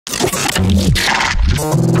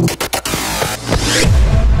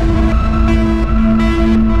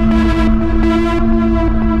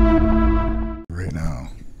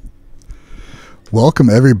Welcome,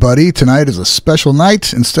 everybody. Tonight is a special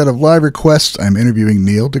night. Instead of live requests, I'm interviewing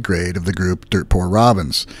Neil DeGraide of the group Dirt Poor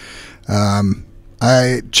Robins.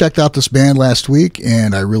 I checked out this band last week,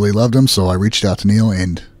 and I really loved them, so I reached out to Neil,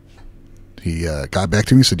 and he got back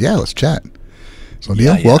to me and said, yeah, let's chat. So,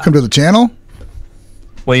 Neil, welcome to the channel.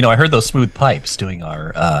 Well, you know, I heard those smooth pipes doing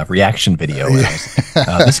our reaction video. And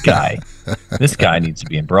I was like, this guy needs to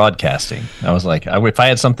be in broadcasting. I was like, if I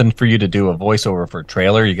had something for you to do a voiceover for a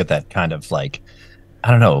trailer, you get that kind of like, I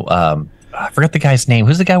don't know. I forgot the guy's name.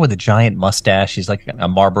 Who's the guy with the giant mustache? He's like a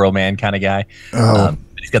Marlboro Man kind of guy. Oh.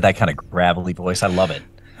 He's got that kind of gravelly voice. I love it.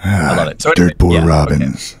 I love it. So Dirt Boy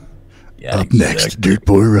Robins. Okay. Yeah, up next, Dirt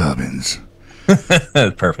Boy Robins.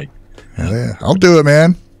 Perfect. Yeah, I'll do it,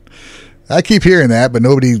 man. I keep hearing that, but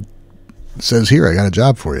nobody says, here, I got a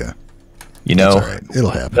job for you. You know, all right. It'll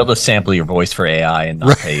happen. They'll just sample your voice for AI and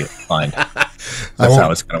not pay you. Fine. That's how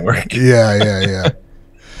it's going to work. Yeah.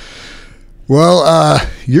 Well,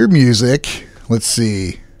 your music, let's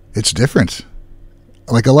see, it's different.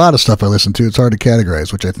 Like a lot of stuff I listen to, it's hard to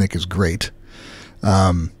categorize, which I think is great.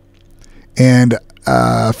 First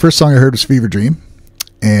song I heard was Fever Dream,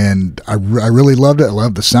 and I really loved it. I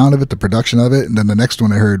loved the sound of it, the production of it, and then the next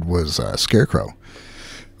one I heard was Scarecrow,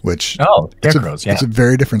 which it's a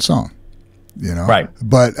very different song, you know? Right.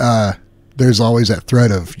 But there's always that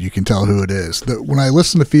thread of you can tell who it is. When I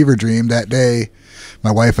listened to Fever Dream that day,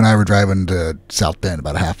 my wife and I were driving to South Bend,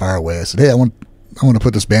 about a half hour away. I said, hey, I want to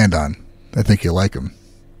put this band on. I think you'll like them.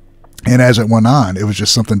 And as it went on, it was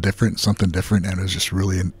just something different, and it was just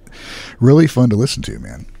really, really fun to listen to,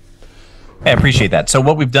 man. I appreciate that. So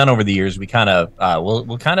what we've done over the years, we kind of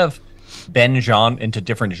we'll kind of bend into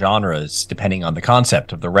different genres depending on the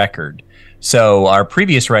concept of the record. So our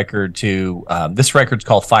previous record to this record's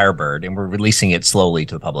called Firebird, and we're releasing it slowly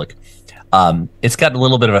to the public. It's got a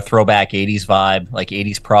little bit of a throwback 80s vibe, like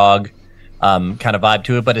 80s prog kind of vibe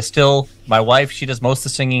to it, but it's still, my wife, she does most of the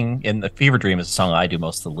singing. In the Fever Dream is a song I do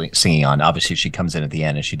most of the singing on. Obviously, she comes in at the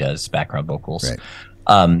end and she does background vocals. Right.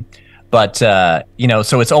 You know,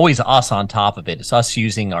 so it's always us on top of it. It's us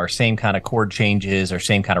using our same kind of chord changes, our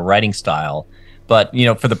same kind of writing style. But, you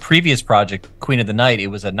know, for the previous project, Queen of the Night, it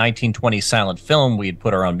was a 1920s silent film we had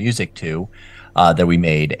put our own music to. That we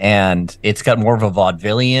made, and it's got more of a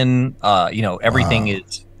vaudevillian, you know, everything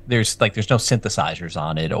is, there's no synthesizers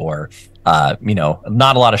on it, or you know,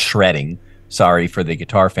 not a lot of shredding. Sorry for the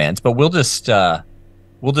guitar fans, but we'll just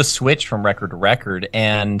switch from record to record.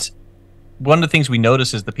 And one of the things we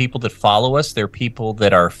notice is the people that follow us, they're people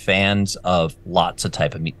that are fans of lots of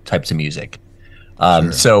types of music.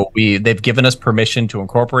 Sure. So they've given us permission to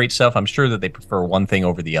incorporate stuff. I'm sure that they prefer one thing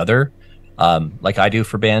over the other. Like I do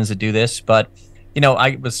for bands that do this, but you know,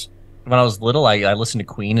 when I was little, I listened to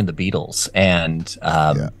Queen and the Beatles, and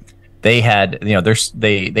they had, you know,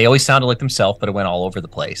 they always sounded like themselves, but it went all over the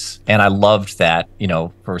place, and I loved that. You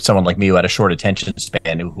know, for someone like me who had a short attention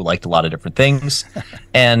span, who liked a lot of different things,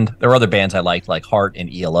 and there were other bands I liked, like Heart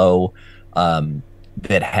and ELO,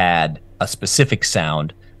 that had a specific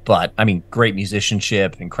sound. But I mean, great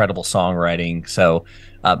musicianship, incredible songwriting. So,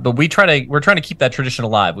 but we're trying to keep that tradition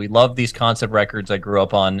alive. We love these concept records I grew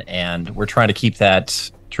up on, and we're trying to keep that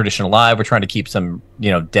tradition alive. We're trying to keep some, you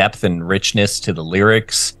know, depth and richness to the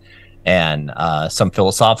lyrics, and some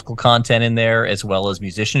philosophical content in there, as well as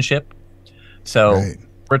musicianship. So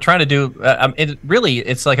we're trying to do.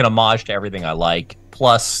 It's like an homage to everything I like.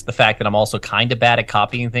 Plus the fact that I'm also kind of bad at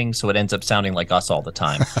copying things, so it ends up sounding like us all the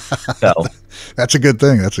time. So that's a good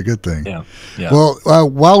thing. That's a good thing. Yeah. Well,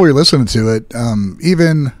 while we were listening to it,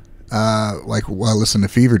 even like while listening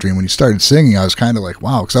to Fever Dream, when you started singing, I was kind of like,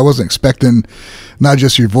 wow, because I wasn't expecting not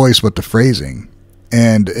just your voice, but the phrasing.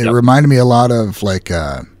 And it reminded me a lot of like,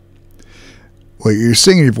 well, you're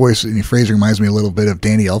singing, your voice and your phrasing reminds me a little bit of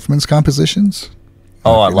Danny Elfman's compositions.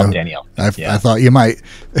 Oh, I love Danny Elfman. I thought you might,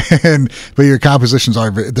 but your compositions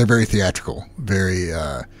they're very theatrical, very.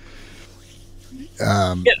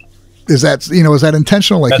 Is that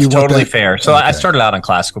intentional? Like, that's totally fair. So I started out on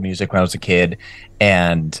classical music when I was a kid,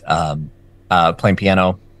 and playing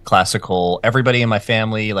piano, classical. Everybody in my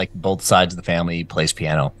family, like both sides of the family, plays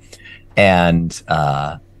piano, and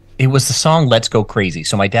it was the song "Let's Go Crazy."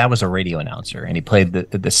 So my dad was a radio announcer, and he played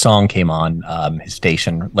the song came on his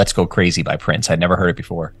station, "Let's Go Crazy" by Prince. I'd never heard it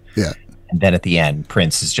before. Yeah. And then at the end,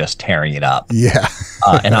 Prince is just tearing it up. Yeah.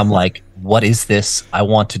 And I'm like, what is this? I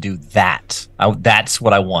want to do that. That's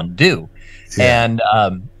what I want to do. Yeah. And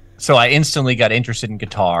so I instantly got interested in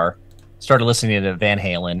guitar, started listening to Van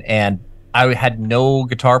Halen, and I had no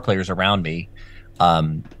guitar players around me.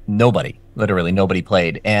 Nobody, literally nobody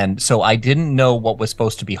played. And so I didn't know what was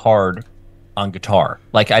supposed to be hard on guitar.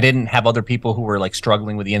 Like I didn't have other people who were like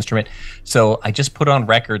struggling with the instrument. So I just put on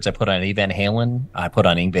records. I put on Eddie Van Halen. I put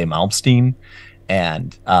on Yngwie Malmsteen.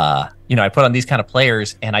 And, you know, I put on these kind of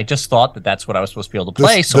players, and I just thought that that's what I was supposed to be able to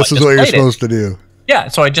play. This is what you're supposed to do. Yeah.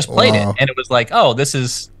 So I just played it, and it was like, oh, this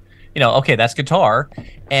is, you know, okay, that's guitar.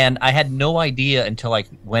 And I had no idea until I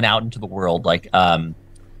went out into the world. Like,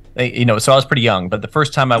 you know, so I was pretty young, but the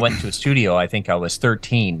first time I went into a studio, I think I was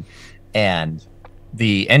 13, and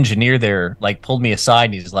the engineer there like pulled me aside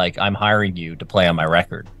and he's like, I'm hiring you to play on my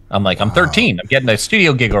record. I'm like, I'm 13. I'm getting a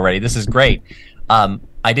studio gig already. This is great.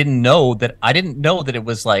 I didn't know that it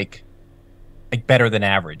was like better than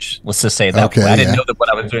average. Let's just say that way. I didn't know that what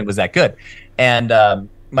I was doing was that good. And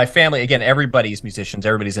my family, again, everybody's musicians,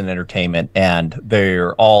 everybody's in entertainment, and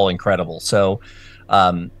they're all incredible. So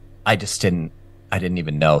I didn't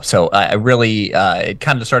even know. So I really, it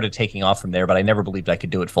kind of started taking off from there, but I never believed I could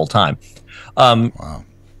do it full time. Wow.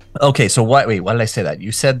 Okay, so why did I say that?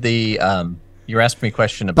 You said you were asking me a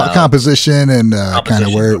question about composition and kind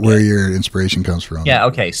of where your inspiration comes from. Yeah,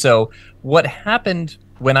 okay. So what happened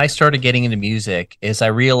when I started getting into music is I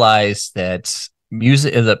realized that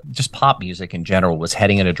music, just pop music in general, was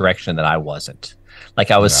heading in a direction that I wasn't. Like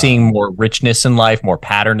I was seeing more richness in life, more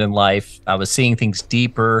pattern in life. I was seeing things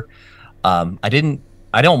deeper. I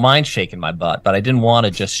don't mind shaking my butt, but I didn't want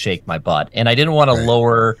to just shake my butt. And I didn't want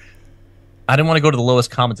to I didn't want to go to the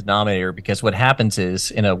lowest common denominator, because what happens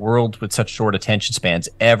is in a world with such short attention spans,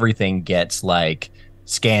 everything gets like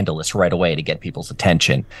scandalous right away to get people's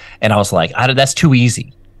attention. And I was like, that's too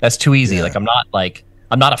easy. That's too easy. Yeah.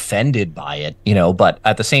 I'm not offended by it, you know, but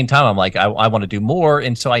at the same time, I'm like, I want to do more.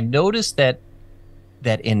 And so I noticed that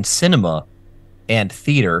in cinema and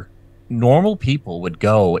theater, normal people would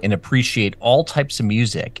go and appreciate all types of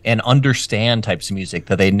music and understand types of music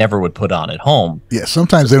that they never would put on at home. Yeah,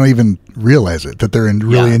 sometimes they don't even realize it, that they're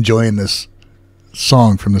really enjoying this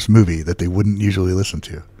song from this movie that they wouldn't usually listen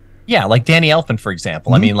to. Yeah, like Danny Elfman, for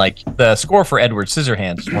example. I mean, like the score for Edward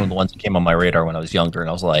Scissorhands is one of the ones that came on my radar when I was younger, and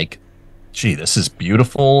I was like, gee, this is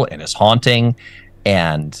beautiful and it's haunting,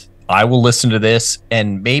 and I will listen to this,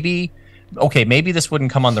 and maybe this wouldn't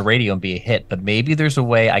come on the radio and be a hit, but maybe there's a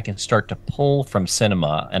way I can start to pull from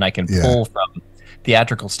cinema, and I can pull from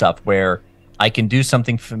theatrical stuff where I can do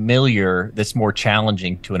something familiar that's more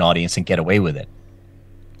challenging to an audience and get away with it.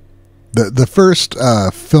 The first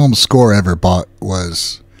film score I ever bought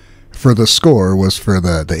was for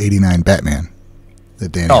the 89 Batman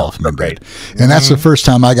that Danny Elfman did. And that's the first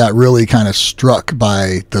time I got really kind of struck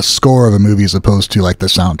by the score of a movie as opposed to like the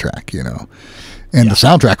soundtrack, you know. And the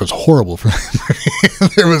soundtrack was horrible for that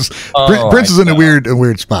movie. There was Prince is in a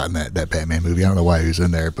weird spot in that Batman movie. I don't know why he was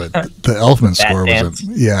in there, but the Elfman score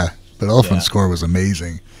was score was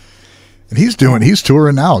amazing. And he's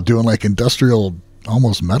touring now, doing like industrial,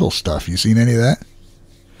 almost metal stuff. You seen any of that?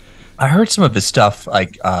 I heard some of his stuff.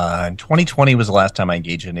 Like in 2020 was the last time I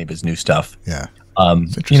engaged in any of his new stuff. Yeah,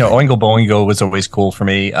 you know, Oingo Boingo was always cool for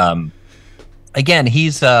me. Again,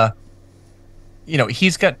 he's you know,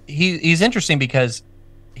 he's interesting because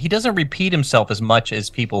he doesn't repeat himself as much as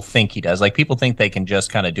people think he does. Like people think they can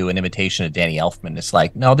just kind of do an imitation of Danny Elfman. It's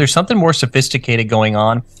like, no, there's something more sophisticated going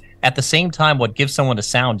on. At the same time, what gives someone a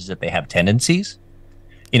sound is that they have tendencies,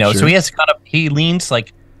 you know. So he leans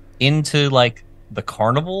like into like the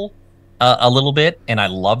carnival a little bit, and I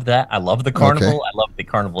love that. I love the carnival. Okay. I love the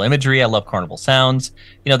carnival imagery. I love carnival sounds.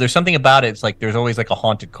 You know, there's something about it. It's like there's always like a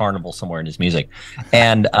haunted carnival somewhere in his music,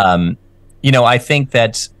 and you know, I think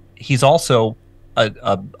that he's also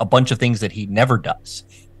a bunch of things that he never does.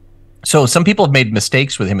 So some people have made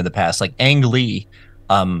mistakes with him in the past. Like Ang Lee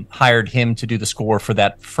hired him to do the score for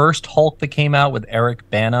that first Hulk that came out with Eric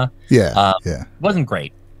Bana. It wasn't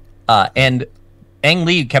great. And Ang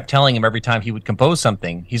Lee kept telling him every time he would compose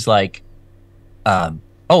something, he's like,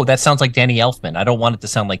 oh, that sounds like Danny Elfman. I don't want it to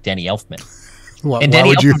sound like Danny Elfman. And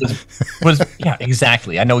Danny Elfman was yeah,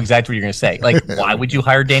 exactly. I know exactly what you're going to say. Like, why would you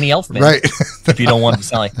hire Danny Elfman if you don't want it to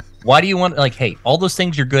sound like? Why do you want, like, hey, all those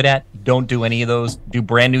things you're good at, don't do any of those. Do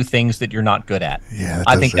brand new things that you're not good at. Yeah,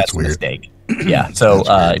 I think that's a mistake. Yeah, so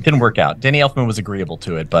it didn't work out. Danny Elfman was agreeable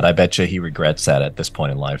to it, but I bet you he regrets that at this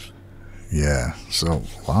point in life. Yeah. So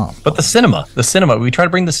wow. But the cinema, we try to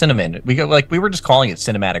bring the cinema in. We were just calling it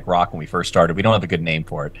cinematic rock when we first started. We don't have a good name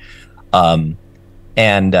for it.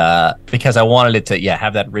 And because I wanted it to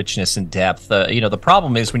have that richness and depth. You know, the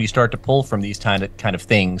problem is when you start to pull from these kind of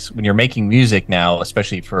things, when you're making music now,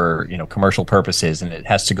 especially for, you know, commercial purposes, and it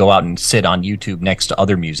has to go out and sit on YouTube next to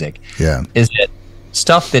other music, is that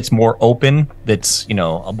stuff that's more open, that's, you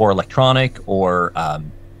know, a more electronic, or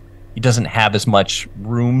it doesn't have as much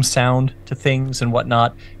room sound to things and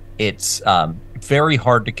whatnot, it's very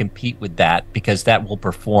hard to compete with that, because that will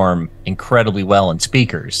perform incredibly well in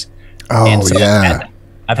speakers. Oh, and so yeah.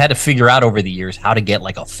 I've had to figure out over the years how to get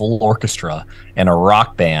like a full orchestra and a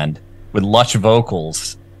rock band with lush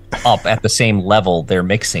vocals up at the same level they're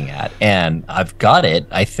mixing at, and I've got it,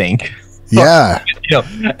 I think. Yeah. You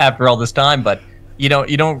know, after all this time, but you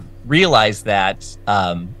don't realize that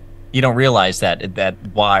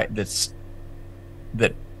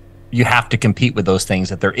that you have to compete with those things,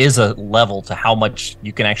 that there is a level to how much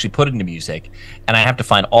you can actually put into music, and I have to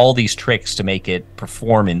find all these tricks to make it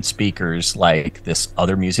perform in speakers like this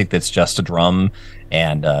other music that's just a drum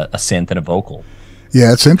and a synth and a vocal.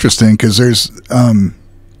 Yeah, it's interesting because there's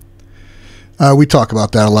we talk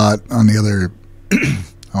about that a lot on the other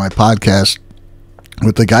on my podcast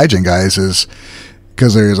with the Gaijin guys, is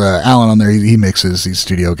because there's Alan on there. He mixes, he's a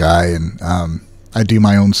studio guy, and I do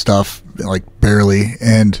my own stuff like barely,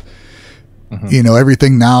 and you know,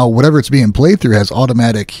 everything now, whatever it's being played through has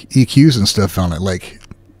automatic EQs and stuff on it. Like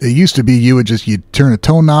it used to be, you'd turn a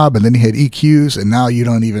tone knob and then you had EQs, and now you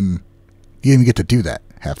don't even get to do that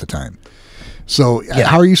half the time. So Yeah.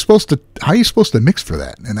 how are you supposed to mix for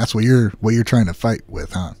that? And that's what you're trying to fight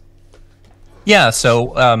with, huh? Yeah.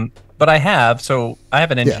 So, but I have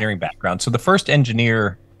an engineering background. So the first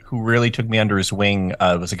engineer who really took me under his wing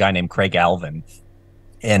was a guy named Craig Alvin,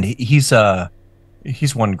 and he's won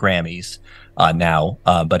Grammys now,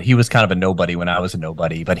 but he was kind of a nobody when I was a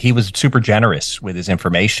nobody. But he was super generous with his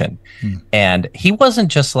information, and he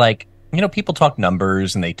wasn't just like, you know, people talk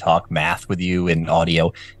numbers and they talk math with you in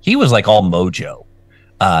audio. He was like all mojo.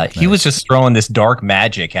 He was just throwing this dark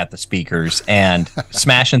magic at the speakers and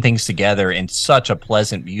smashing things together in such a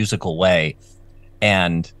pleasant musical way.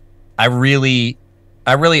 And I really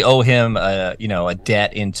owe him a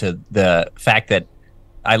debt into the fact that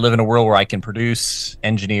I live in a world where I can produce,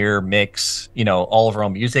 engineer, mix, you know, all of our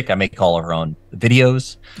own music. I make all of our own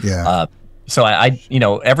videos. Yeah. So I you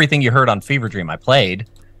know, everything you heard on Fever Dream I played.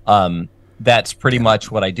 That's pretty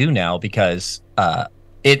much what I do now, because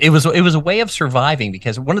it was a way of surviving,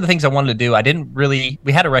 because one of the things I wanted to do,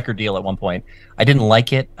 we had a record deal at one point. I didn't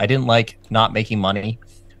like it. I didn't like not making money.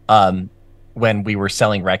 When we were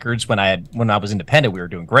selling records, when I was independent, we were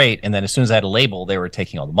doing great. And then as soon as I had a label, they were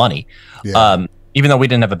taking all the money. Yeah. Even though we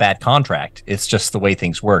didn't have a bad contract, it's just the way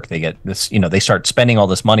things work. They get this, you know, they start spending all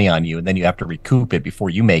this money on you, and then you have to recoup it before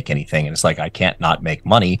you make anything. And it's like, I can't not make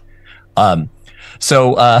money.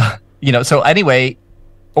 So anyway,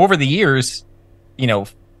 over the years, you know,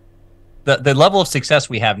 the level of success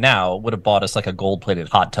we have now would have bought us like a gold-plated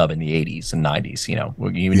hot tub in the 80s and 90s, you know,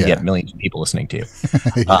 where you get millions of people listening to you.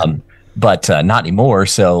 But not anymore.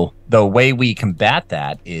 So the way we combat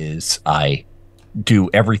that is I do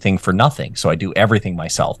everything for nothing. So I do everything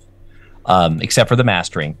myself, except for the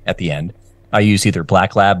mastering at the end. I use either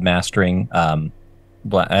Black Lab mastering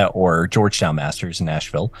or Georgetown Masters in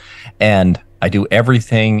Nashville, and I do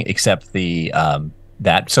everything except the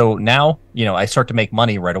that. So now, you know, I start to make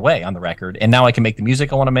money right away on the record, and now I can make the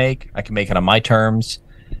music I want to make. I can make it on my terms,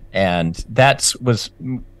 and that was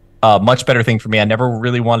a much better thing for me. I never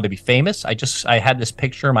really wanted to be famous. I had this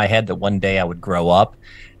picture in my head that one day I would grow up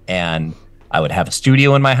and I would have a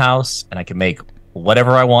studio in my house and I could make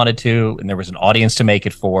whatever I wanted to, and there was an audience to make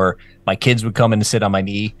it for. My kids would come in and sit on my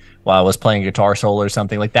knee while I was playing a guitar solo or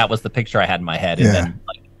something. Like, that was the picture I had in my head. And then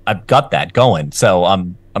like, I've got that going. So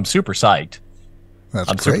I'm super psyched. I'm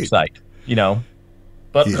great. super psyched, you know.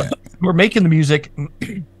 But we're making the music.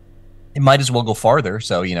 It might as well go farther.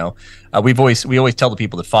 So, you know, we always tell the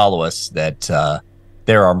people that follow us that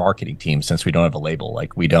they're our marketing team, since we don't have a label.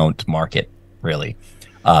 Like, we don't market, really.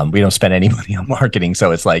 We don't spend any money on marketing.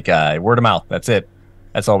 So it's like word of mouth. That's it.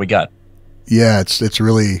 That's all we got. Yeah, it's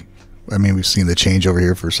really, I mean, we've seen the change over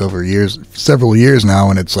here for several years now,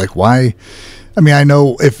 and it's like, why? I mean, I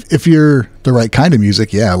know if you're the right kind of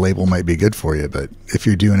music, a label might be good for you, but if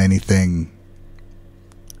you're doing anything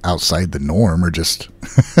outside the norm, or just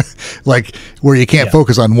like where you can't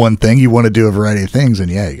focus on one thing, you want to do a variety of things, and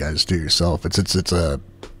you guys do it yourself. It's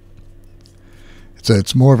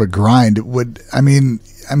more of a grind.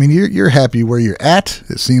 You're happy where you're at,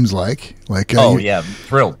 it seems like.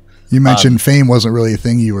 Thrilled. You mentioned fame wasn't really a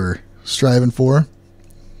thing you were striving for.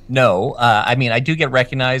 No, I mean, I do get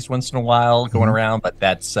recognized once in a while going around, but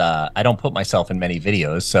that's I don't put myself in many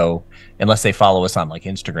videos. So unless they follow us on like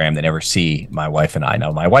Instagram, they never see my wife and I.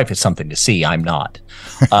 Now, my wife is something to see. I'm not.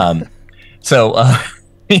 You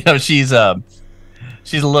know, she's a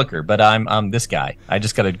looker, but I'm this guy. I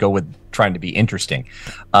just got to go with trying to be interesting.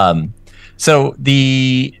 So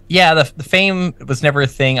the fame was never a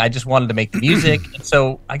thing. I just wanted to make the music. And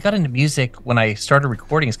so I got into music when I started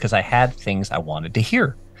recordings because I had things I wanted to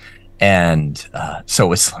hear. And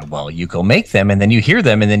so it's like, well, you go make them and then you hear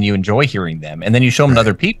them and then you enjoy hearing them. And then you show them to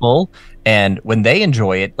other people. And when they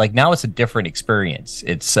enjoy it, like now it's a different experience.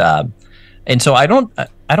 It's and so I don't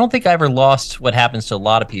think I ever lost what happens to a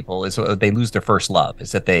lot of people is they lose their first love,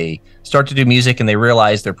 is that they start to do music and they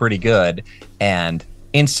realize they're pretty good and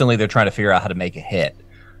instantly they're trying to figure out how to make a hit.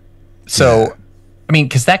 So I mean,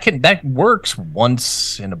 because that works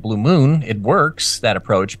once in a blue moon. It works, that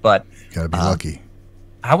approach, but you gotta be lucky.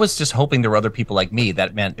 I was just hoping there were other people like me.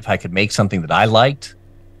 That meant if I could make something that I liked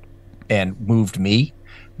and moved me,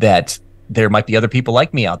 that there might be other people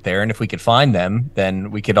like me out there, and if we could find them,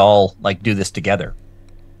 then we could all like do this together.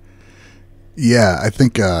 Yeah, I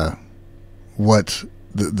think what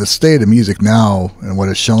the state of music now and what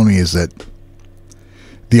it's shown me is that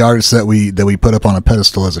the artists that we put up on a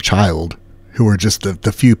pedestal as a child, who were just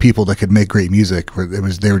the few people that could make great music,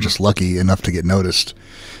 they were just lucky enough to get noticed,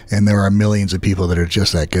 and there are millions of people that are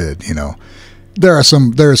just that good. You know, there are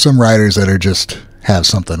some writers that are just have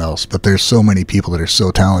something else, but there's so many people that are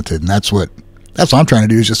so talented, and that's what I'm trying to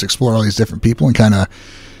do, is just explore all these different people and kind of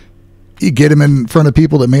you get them in front of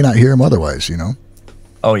people that may not hear them otherwise. You know.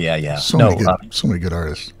 Oh yeah. So many good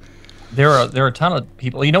artists. There are a ton of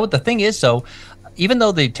people. You know what the thing is, so even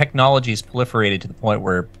though the technology is proliferated to the point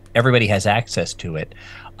where everybody has access to it,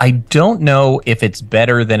 I don't know if it's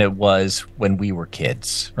better than it was when we were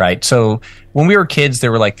kids, right? So when we were kids,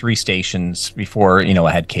 there were like 3 stations before,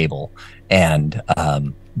 I had cable, and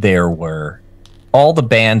there were all the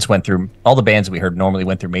bands that we heard normally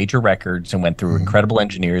went through major records and went through incredible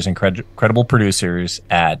engineers, incredible producers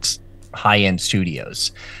at high-end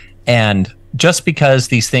studios. And just because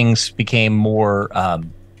these things became more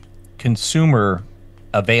consumer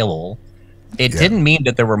available, it didn't mean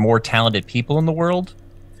that there were more talented people in the world.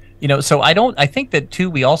 So I think that too,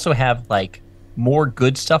 we also have like more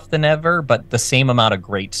good stuff than ever, but the same amount of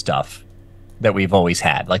great stuff that we've always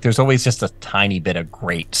had. Like there's always just a tiny bit of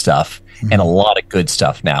great stuff and a lot of good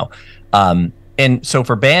stuff now. And so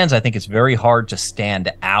for bands, I think it's very hard to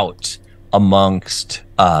stand out amongst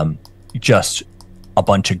just a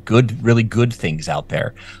bunch of really good things out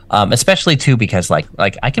there. Especially too, because like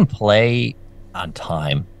I can play on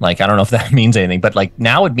time. Like, I don't know if that means anything, but like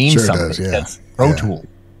now it means something. Does, yeah. That's Pro Tool.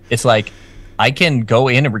 It's like I can go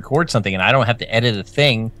in and record something and I don't have to edit a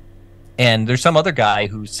thing. And there's some other guy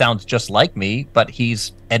who sounds just like me, but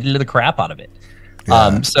he's edited the crap out of it.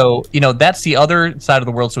 Yeah. So, that's the other side of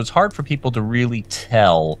the world. So it's hard for people to really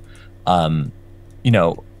tell,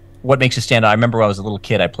 what makes you stand out. I remember when I was a little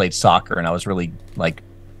kid, I played soccer and I was really like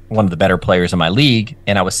one of the better players in my league.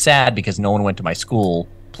 And I was sad because no one went to my school,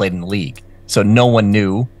 played in the league. So no one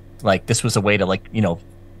knew, like, this was a way to, like,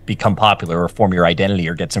 become popular or form your identity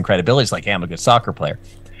or get some credibility. It's like, hey, I'm a good soccer player.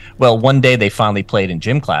 Well, one day they finally played in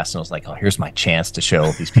gym class, and I was like, oh, here's my chance to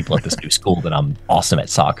show these people at this new school that I'm awesome at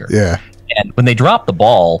soccer. Yeah. And when they dropped the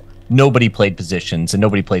ball, nobody played positions and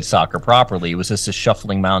nobody played soccer properly. It was just a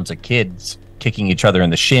shuffling mounds of kids kicking each other in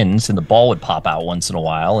the shins, and the ball would pop out once in a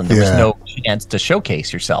while, and there was no chance to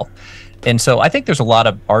showcase yourself. And so I think there's a lot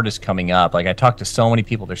of artists coming up. Like, I talked to so many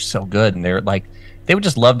people, they're so good, and they're like, they would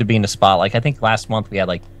just love to be in the spot. Like, I think last month we had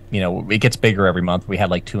like, it gets bigger every month. We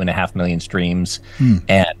had like 2.5 million streams,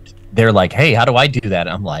 and they're like, hey, how do I do that?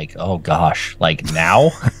 I'm like, oh gosh, like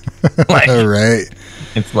now? Like, right.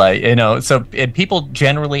 It's like, so people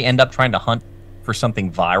generally end up trying to hunt for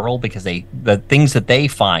something viral because the things that they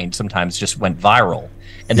find sometimes just went viral,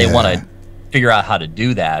 and they want to figure out how to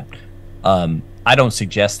do that. I don't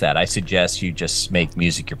suggest that. I suggest you just make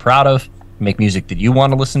music you're proud of, make music that you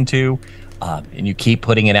want to listen to, and you keep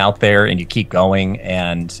putting it out there and you keep going.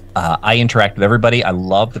 And I interact with everybody. I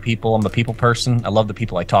love the people. I'm a people person. I love the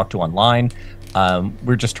people I talk to online.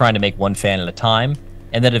 We're just trying to make one fan at a time.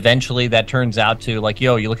 And then eventually that turns out to, like,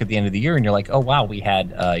 you look at the end of the year and you're like, oh, wow, we had,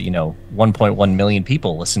 1.1 million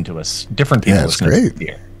people listen to us. Different people listen to us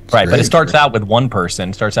here. Right, but it starts out with one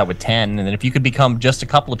person, starts out with 10, and then if you could become just a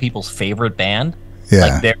couple of people's favorite band,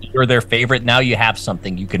 like you're their favorite, now you have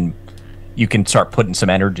something you can start putting some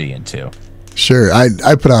energy into. Sure.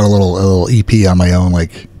 I put out a little EP on my own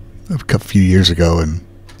like a few years ago, and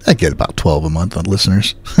I get about 12 a month on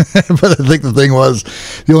listeners. But I think the thing was,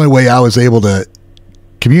 the only way I was able to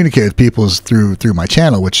communicate with people is through my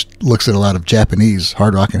channel, which looks at a lot of Japanese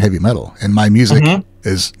hard rock and heavy metal, and my music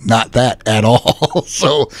is not that at all.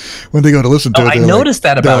 So when they go to listen to it, I noticed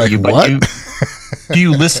that about you. But what? Do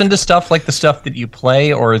you listen to stuff like the stuff that you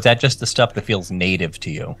play, or is that just the stuff that feels native to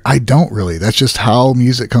you? I don't really. That's just how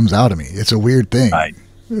music comes out of me. It's a weird thing. Right.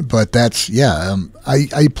 But that's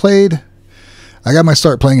I played. I got my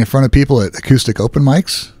start playing in front of people at acoustic open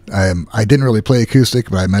mics. I didn't really play acoustic,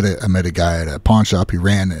 but I met a guy at a pawn shop who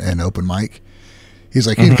ran an open mic. He's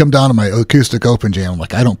like, he'd come down to my acoustic open jam. I'm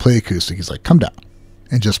like, I don't play acoustic. He's like, come down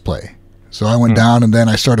and just play. So I went down, and then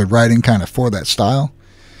I started writing kind of for that style,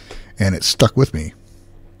 and it stuck with me.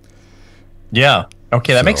 Yeah.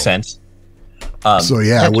 Okay, that makes sense. So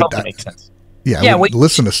yeah, that makes sense. Yeah, I would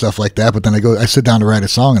listen to stuff like that, but then I sit down to write a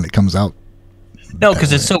song, and it comes out. No,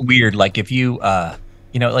 because it's so weird. Like if you,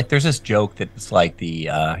 like there's this joke that it's like the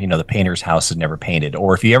painter's house is never painted.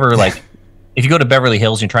 Or if you ever if you go to Beverly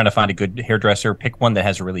Hills and you're trying to find a good hairdresser, pick one that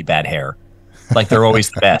has really bad hair. Like they're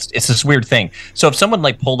always the best. It's this weird thing. So if someone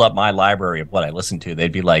like pulled up my library of what I listen to,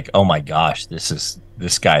 they'd be like, oh my gosh, this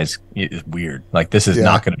guy's is weird. Like this is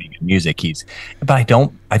not going to be good music. But I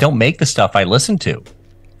don't make the stuff I listen to.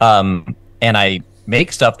 And I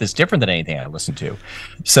make stuff that's different than anything I listen to.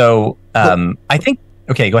 So I think,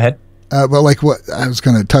 okay, go ahead. Well, like what I was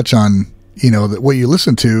going to touch on, that what you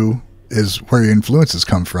listen to is where your influences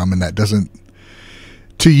come from. And that doesn't,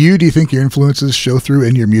 to you, do you think your influences show through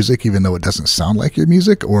in your music, even though it doesn't sound like your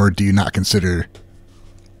music, or do you not consider?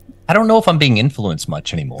 I don't know if I'm being influenced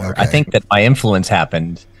much anymore. Okay. I think that my influence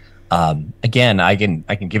happened. Again, I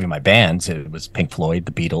can give you my bands. It was Pink Floyd,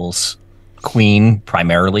 the Beatles, Queen,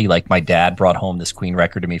 primarily. Like my dad brought home this Queen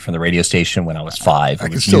record to me from the radio station when I was 5. I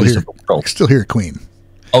can still hear Queen.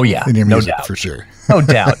 Oh yeah, in your music, no doubt. For sure. No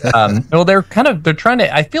doubt. Well, they're trying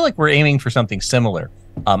to. I feel like we're aiming for something similar,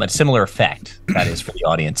 a similar effect. That is for the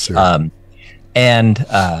audience. Sure.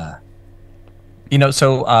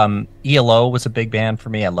 So ELO was a big band for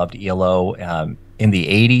me. I loved ELO in the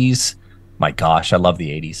 '80s. My gosh, I love the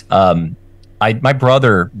 '80s. My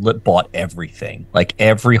brother bought everything, like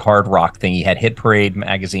every hard rock thing. He had Hit Parade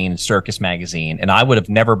magazine, Circus magazine, and I would have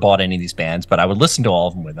never bought any of these bands, but I would listen to all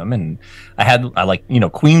of them with him. And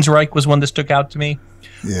Queensryche was one that stuck out to me.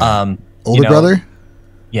 Yeah. Older brother?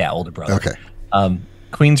 Yeah, older brother. Okay.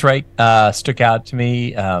 Queensryche stuck out to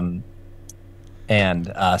me,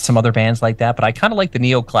 and some other bands like that. But I kind of like the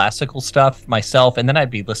neoclassical stuff myself. And then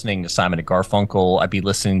I'd be listening to Simon and Garfunkel. I'd be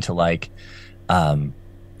listening to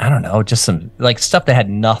I don't know, just some like stuff that had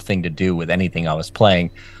nothing to do with anything I was playing.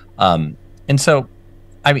 And so,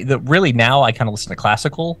 I mean, really now I kind of listen to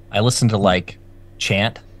classical. I listen to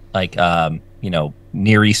chant,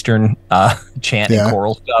 Near Eastern chant and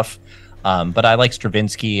choral stuff. But I like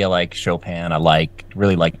Stravinsky. I like Chopin. I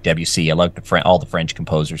really like Debussy. I like all the French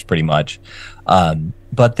composers pretty much.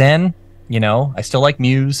 But then, I still like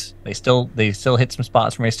Muse. They still hit some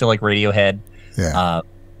spots for me. I still like Radiohead. Yeah.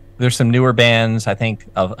 There's some newer bands, I think,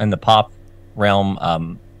 in the pop realm. I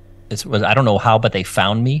don't know how, but They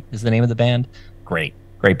Found Me is the name of the band. Great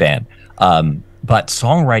band. But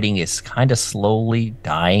songwriting is kind of slowly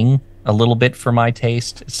dying a little bit for my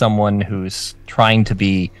taste. Someone who's trying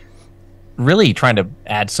to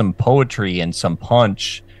add some poetry and some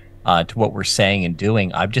punch to what we're saying and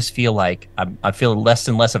doing. I just feel like I feel less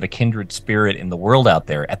and less of a kindred spirit in the world out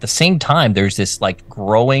there. At the same time, there's this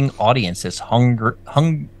growing audience that's hungering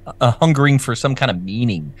for some kind of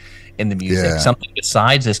meaning in the music, something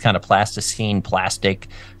besides this kind of plasticine, plastic,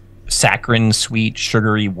 saccharine, sweet,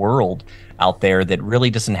 sugary world out there that really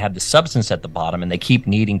doesn't have the substance at the bottom, and they keep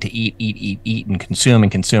needing to eat and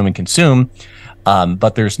consume,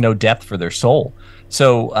 but there's no depth for their soul.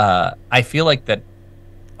 So I feel like that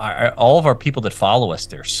all of our people that follow us,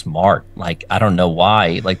 they're smart. I don't know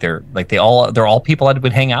why. They're all people I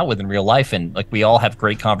would hang out with in real life, and we all have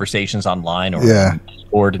great conversations online or on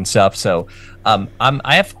Discord and stuff. So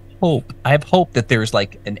I have hope. I have hope that there's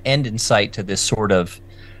an end in sight to this sort of.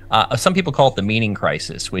 Some people call it the meaning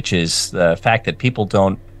crisis, which is the fact that people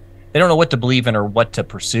don't know what to believe in or what to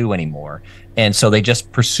pursue anymore, and so they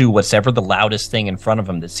just pursue what's ever the loudest thing in front of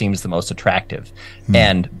them that seems the most attractive.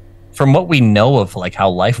 And from what we know of how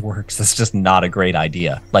life works, it's just not a great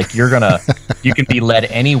idea. You can be led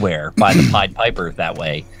anywhere by the Pied Piper that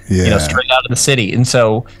way, straight out of the city. And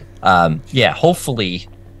so, hopefully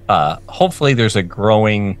there's a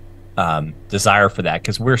growing desire for that,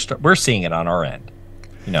 because we're seeing it on our end.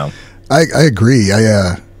 I agree.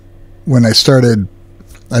 When I started,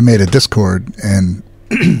 I made a Discord, and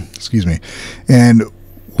excuse me, and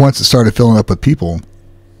once it started filling up with people.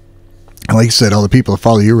 And like you said, all the people that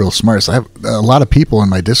follow you are real smart. So I have a lot of people in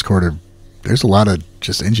my Discord. There's a lot of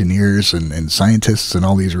just engineers and scientists and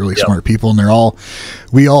all these really smart people. And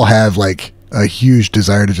we all have a huge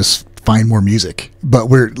desire to just find more music. But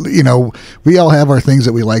we all have our things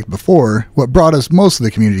that we liked before. What brought us most of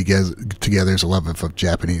the community together is a love of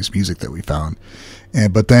Japanese music that we found.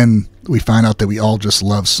 But then we find out that we all just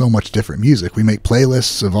love so much different music. We make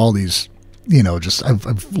playlists of all these,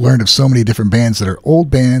 I've learned of so many different bands that are old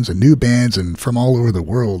bands and new bands and from all over the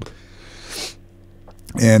world.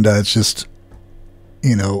 And it's just,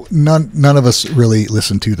 none of us really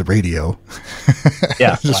listen to the radio.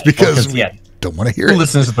 Yeah. Just because we don't want to hear it. Who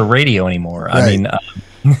listens to the radio anymore? Right. I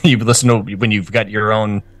mean, you listen to when you've got your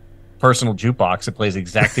own personal jukebox that plays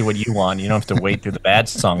exactly what you want. You don't have to wait through the bad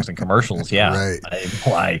songs and commercials. Yeah.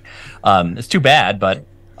 Right. It's too bad, but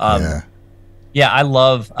yeah, I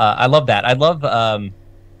love that. I love,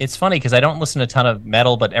 it's funny because I don't listen to a ton of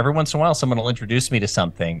metal, but every once in a while someone will introduce me to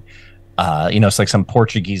something. It's like some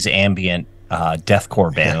Portuguese ambient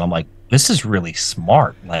deathcore band. And I'm like, this is really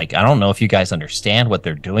smart. Like, I don't know if you guys understand what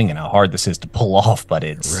they're doing and how hard this is to pull off, but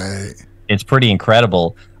it's pretty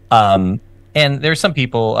incredible. And there's some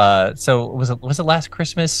people. So was it Last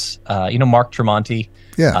Christmas? Mark Tremonti.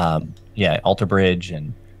 Yeah. Alter Bridge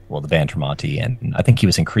and the band Tremonti, and I think he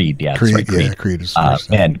was in Creed. Yeah, Creed. Right, Creed. Yeah, Creed is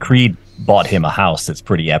and Creed bought him a house that's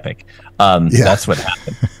pretty epic. That's what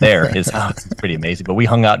happened there. His house is pretty amazing. But we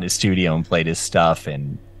hung out in his studio and played his stuff,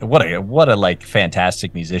 and what a like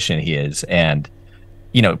fantastic musician he is. And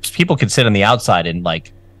people could sit on the outside and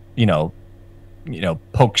like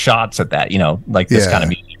poke shots at that, this kind of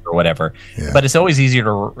music or whatever. But it's always easier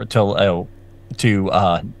to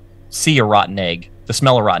see a rotten egg, to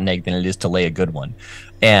smell a rotten egg, than it is to lay a good one.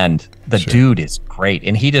 And the dude is great.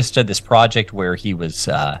 And he just did this project where he was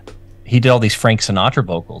he did all these Frank Sinatra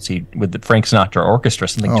vocals. With the Frank Sinatra Orchestra,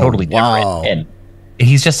 something totally different. And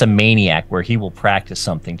he's just a maniac where he will practice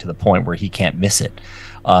something to the point where he can't miss it.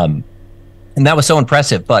 And that was so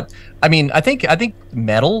impressive. But I mean, I think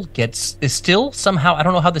metal is still somehow, I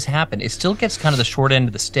don't know how this happened, it still gets kind of the short end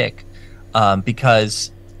of the stick.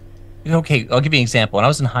 Because okay, I'll give you an example. When I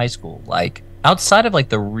was in high school, like outside of like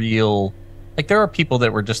the real, like there are people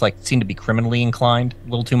that were just like seemed to be criminally inclined a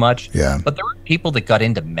little too much. Yeah. But there were people that got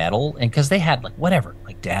into metal and because they had like whatever,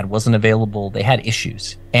 like dad wasn't available, they had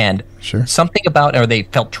issues. And something about, or they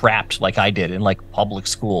felt trapped like I did in like public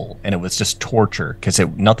school, and it was just torture because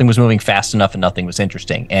nothing was moving fast enough and nothing was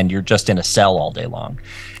interesting, and you're just in a cell all day long.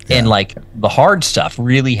 Yeah. And like the hard stuff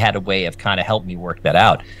really had a way of kind of helping me work that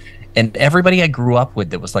out. And everybody I grew up with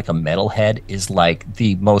that was like a metalhead is like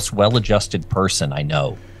the most well-adjusted person I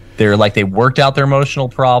know. They're like, they worked out their emotional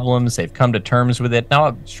problems. They've come to terms with it. Now,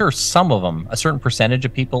 I'm sure some of them, a certain percentage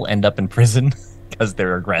of people end up in prison because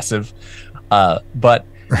they're aggressive. But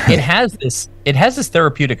it has this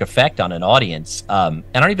therapeutic effect on an audience. And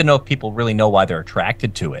I don't even know if people really know why they're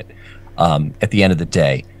attracted to it at the end of the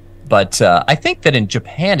day. But I think that in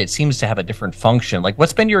Japan, it seems to have a different function. Like,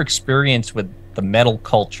 what's been your experience with the metal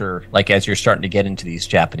culture, like as you're starting to get into these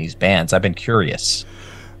Japanese bands? I've been curious.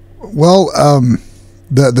 Well,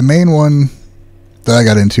 the main one that I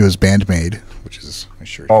got into is Bandmade, which is I'm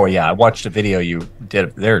sure. Oh yeah, I watched a video you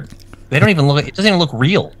did. They don't even look. It doesn't even look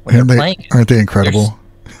real when they're playing. Aren't they incredible?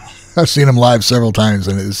 I've seen them live several times,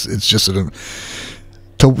 and it's just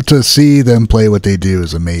to see them play what they do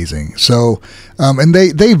is amazing. So, and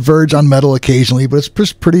they verge on metal occasionally, but it's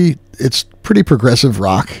pretty progressive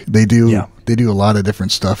rock. They do a lot of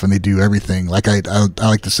different stuff, and they do everything. Like I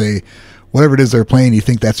like to say, whatever it is they're playing, you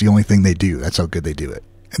think that's the only thing they do. That's how good they do it.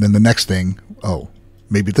 And then the next thing,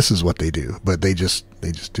 maybe this is what they do, but they just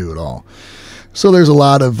do it all. So there's a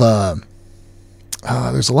lot of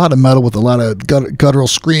metal with a lot of guttural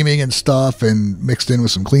screaming and stuff, and mixed in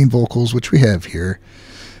with some clean vocals, which we have here.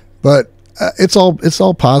 But it's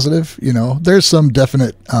all positive, There's some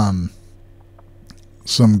definite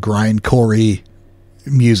some grindcore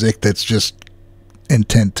music that's just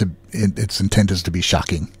its intent is to be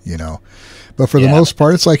shocking, But for the most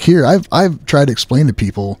part, it's like here. I've tried to explain to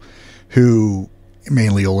people who,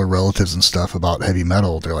 mainly older relatives and stuff, about heavy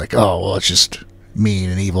metal. They're like, oh, well, it's just mean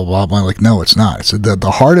and evil, blah, blah. I'm like, no, it's not. So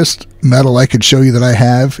the hardest metal I could show you that I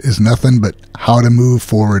have is nothing but how to move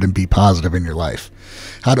forward and be positive in your life.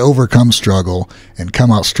 How to overcome struggle and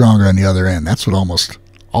come out stronger on the other end. That's what almost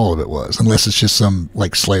all of it was, unless it's just some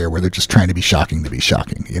like Slayer where they're just trying to be shocking.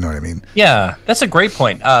 You know what I mean? Yeah, that's a great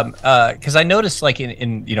point. Because I noticed like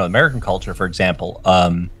in American culture, for example,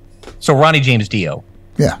 so Ronnie James Dio,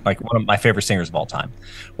 like one of my favorite singers of all time,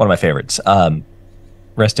 one of my favorites.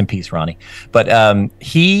 Rest in peace, Ronnie. But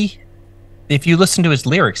if you listen to his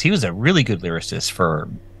lyrics, he was a really good lyricist for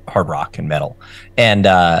hard rock and metal, and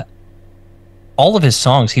all of his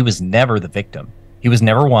songs, he was never the victim. He was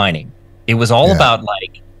never whining. It was all about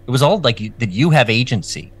that you have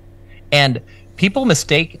agency. And people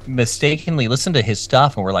mistakenly listen to his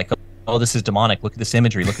stuff and we're like, oh, this is demonic. Look at this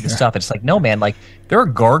imagery. Look at this stuff. It's like, no, man. Like, there are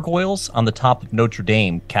gargoyles on the top of Notre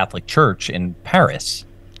Dame Catholic Church in Paris,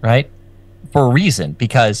 right? For a reason,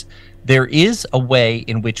 because there is a way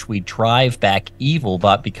in which we drive back evil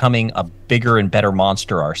by becoming a bigger and better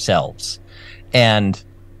monster ourselves. And,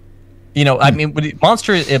 you know, I mean,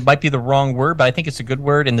 monster, it might be the wrong word, but I think it's a good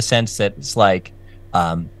word in the sense that it's like,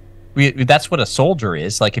 that's what a soldier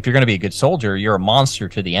is. Like, if you're going to be a good soldier, you're a monster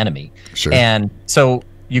to the enemy. Sure. And so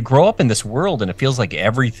you grow up in this world and it feels like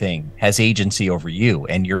everything has agency over you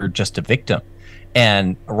and you're just a victim.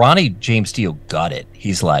 And Ronnie James Dio got it.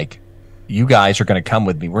 He's like, you guys are going to come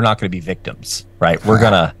with me. We're not going to be victims, right? We're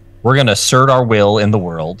gonna assert our will in the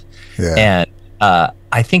world. Yeah. And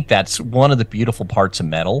I think that's one of the beautiful parts of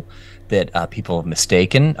metal that people have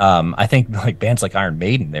mistaken. I think like bands like Iron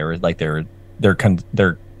Maiden, they were like their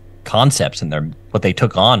concepts and what they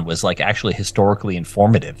took on was like actually historically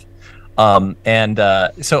informative.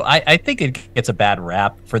 So I think it gets a bad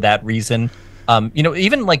rap for that reason. You know,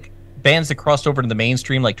 even like bands that crossed over to the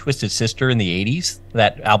mainstream, like Twisted Sister in the 80s,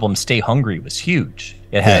 that album Stay Hungry was huge.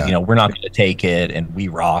 It had, you know, We're Not Going to Take It and We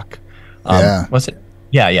Rock. Was it?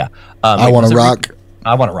 Yeah. I Want to Rock.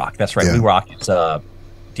 I Want to Rock. That's right. Yeah. We Rock. It's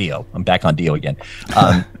Dio. I'm back on Dio again.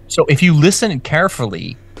 So if you listen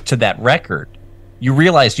carefully to that record, you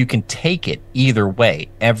realize you can take it either way,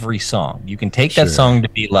 every song. You can take that song to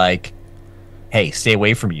be like, hey, stay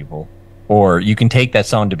away from evil. Or you can take that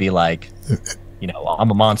song to be like, you know, I'm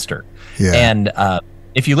a monster. Yeah. And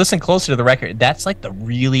if you listen closer to the record, that's like the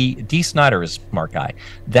really, Dee Snider is a smart guy.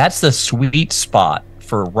 That's the sweet spot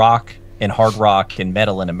for rock and hard rock and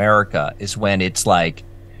metal in America, is when it's like,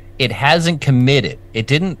 it hasn't committed. It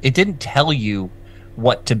didn't tell you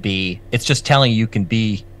what to be. It's just telling you can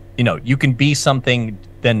be, you know, you can be something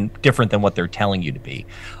different than what they're telling you to be.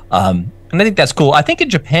 And I think that's cool. I think in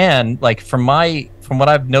Japan, like from what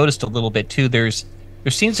I've noticed a little bit too, there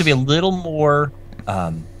seems to be a little more,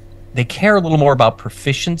 they care a little more about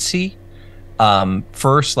proficiency.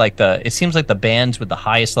 First, like it seems like the bands with the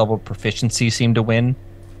highest level of proficiency seem to win.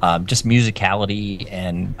 Just musicality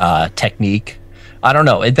and technique. I don't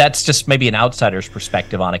know. That's just maybe an outsider's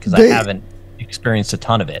perspective on it, because I haven't experienced a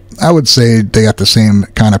ton of it. I would say they got the same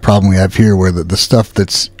kind of problem we have here, where the stuff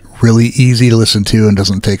that's really easy to listen to and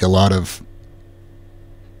doesn't take a lot of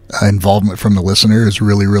involvement from the listener is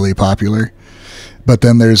really, really popular. But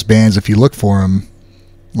then there's bands, if you look for them,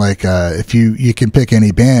 like if you can pick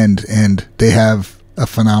any band and they have a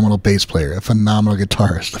phenomenal bass player, a phenomenal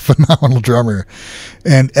guitarist, a phenomenal drummer,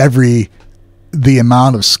 and the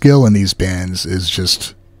amount of skill in these bands is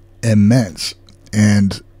just immense.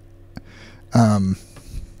 And I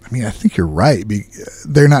mean, I think you're right.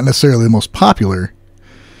 They're not necessarily the most popular,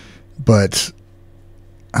 but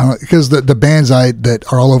because the bands that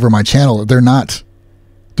are all over my channel, they're not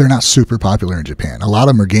super popular in Japan. A lot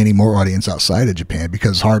of them are gaining more audience outside of Japan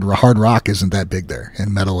because hard rock isn't that big there,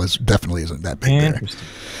 and metal definitely isn't that big there.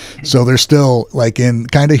 So they're still like in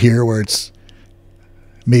kind of here where it's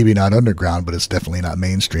maybe not underground, but it's definitely not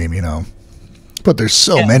mainstream, you know. But there's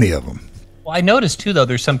so many of them. Well, I noticed too, though,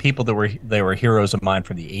 there's some people that were heroes of mine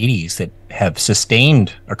from the 80s that have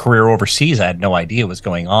sustained a career overseas. I had no idea was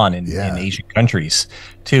going on in Asian countries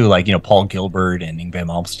too, like, you know, Paul Gilbert and Yngwie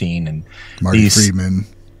Malmsteen and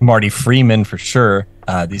Marty Freeman for sure.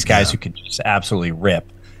 These guys who could just absolutely rip.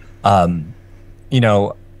 You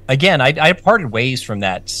know, again, I parted ways from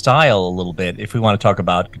that style a little bit. If we want to talk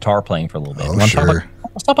about guitar playing for a little bit, let's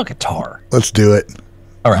talk about guitar. Let's do it.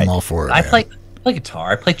 All right, I'm all for it. I play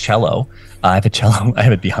guitar. I play cello. I have a cello. I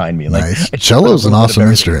have it behind me. Like, nice. Cello is an awesome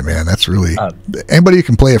instrument, man. That's really anybody who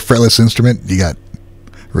can play a fretless instrument, you got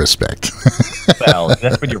respect. Well,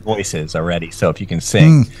 that's what your voice is already. So if you can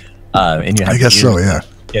sing, and you have to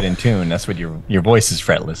get in tune, that's what your voice is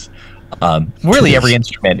fretless. Really, every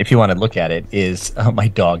instrument, if you want to look at it, is my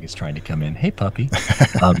dog is trying to come in. Hey, puppy.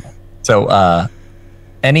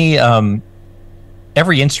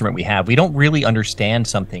 Every instrument we have, we don't really understand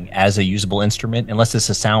something as a usable instrument unless it's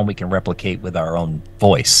a sound we can replicate with our own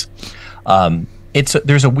voice.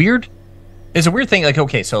 There's a weird thing. Like,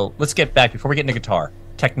 okay, so let's get back before we get into guitar.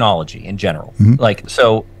 Technology in general, like,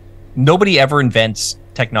 so nobody ever invents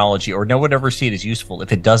technology, or no one ever see it as useful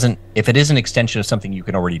if it is an extension of something you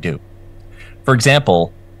can already do. For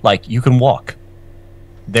example, like, you can walk.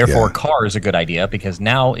 Therefore, a car is a good idea, because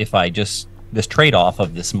now if I this trade-off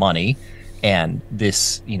of this money and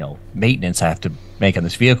this, you know, maintenance I have to make on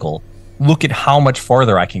this vehicle, look at how much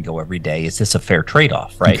farther I can go every day. Is this a fair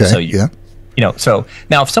trade-off, right? Okay, So So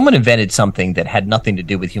now if someone invented something that had nothing to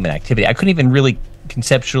do with human activity, I couldn't even really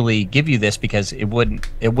conceptually give you this because it would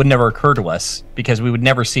never occur to us because we would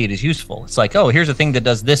never see it as useful. It's like, oh, here's a thing that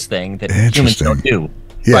does this thing that humans don't do.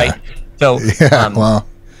 Yeah. Right. So well,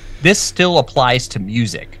 this still applies to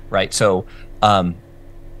music, right? So,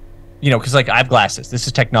 because like I have glasses. This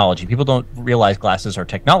is technology. People don't realize glasses are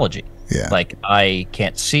technology. Yeah. Like I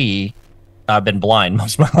can't see. I've been blind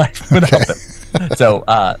most of my life without them. So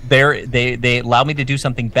they allow me to do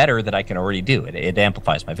something better that I can already do. It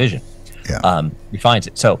amplifies my vision. Yeah. Refines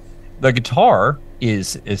it. So the guitar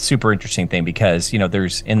is a super interesting thing because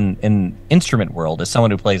there's in instrument world, as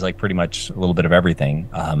someone who plays like pretty much a little bit of everything,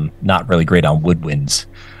 not really great on woodwinds.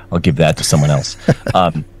 I'll give that to someone else.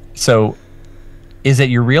 So is that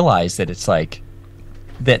you realize that it's like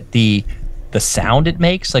that the sound it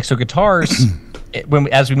makes, like so guitars.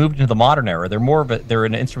 As we moved into the modern era, they're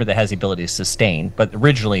an instrument that has the ability to sustain, but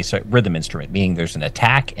originally it's a rhythm instrument, meaning there's an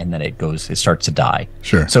attack and then it starts to die.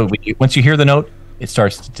 Sure. So once you hear the note,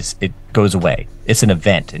 it goes away. It's an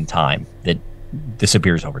event in time that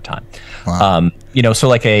disappears over time. Wow. So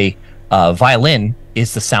like a violin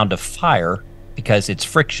is the sound of fire because it's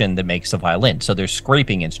friction that makes a violin. So there's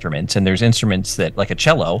scraping instruments and there's instruments that like a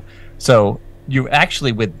cello. So you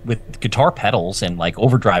actually with guitar pedals and like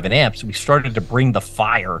overdrive and amps, we started to bring the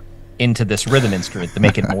fire into this rhythm instrument to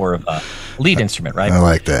make it more of a lead instrument, right? I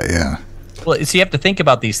like that. Yeah. Well, so you have to think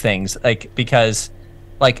about these things, like because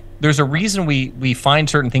like there's a reason we find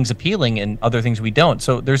certain things appealing and other things we don't.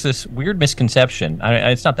 So there's this weird misconception.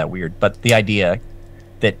 It's not that weird, but the idea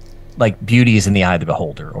that like beauty is in the eye of the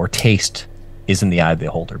beholder or taste is in the eye of the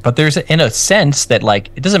beholder. But there's in a sense that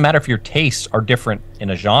like it doesn't matter if your tastes are different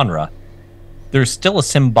in a genre. There's still a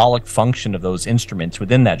symbolic function of those instruments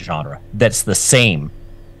within that genre that's the same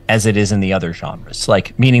as it is in the other genres.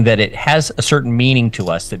 Like, meaning that it has a certain meaning to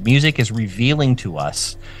us, that music is revealing to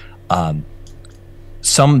us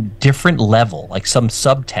some different level, like some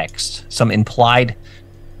subtext, some implied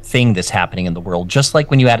thing that's happening in the world. Just like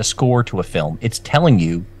when you add a score to a film, it's telling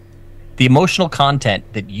you the emotional content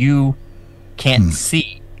that you can't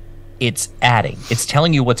see, it's adding. It's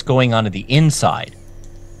telling you what's going on the inside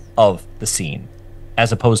of the scene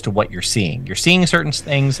as opposed to what you're seeing. You're seeing certain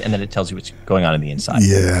things and then it tells you what's going on the inside.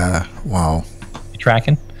 Yeah. Wow. You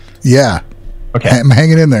tracking? Yeah. Okay. I'm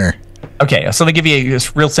hanging in there. Okay. So let me give you a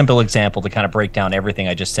real simple example to kind of break down everything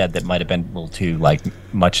I just said that might have been a little too like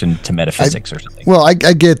much into metaphysics or something. Well, I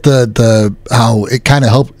get the how it kind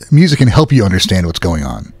of music can help you understand what's going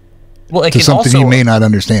on. Well, it to can something also, you may not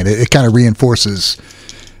understand. It kind of reinforces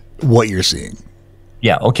what you're seeing.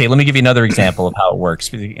 Yeah. Okay. Let me give you another example of how it works.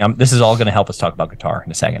 This is all going to help us talk about guitar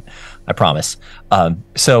in a second. I promise.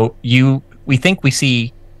 So we think we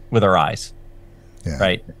see with our eyes,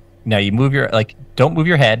 right? Now you don't move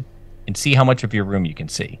your head and see how much of your room you can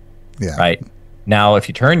see. Yeah. Right. Now, if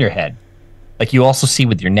you turn your head, like you also see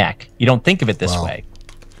with your neck. You don't think of it this way.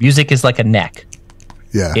 Music is like a neck.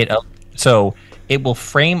 Yeah. So it will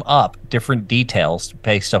frame up different details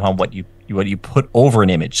based on what you put over an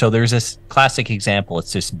image. So there's this classic example.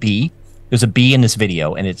 It's this bee. There's a bee in this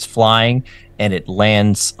video, and it's flying, and it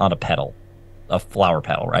lands on a flower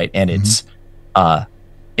petal, right? And it's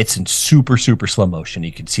in super, super slow motion.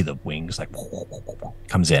 You can see the wings like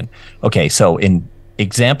comes in. Okay, so in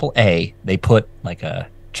example A, they put like a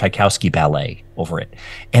Tchaikovsky ballet over it,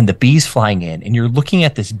 and the bee's flying in, and you're looking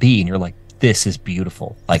at this bee, and you're like, this is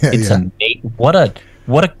beautiful. Like what a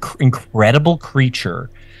incredible creature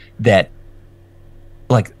that.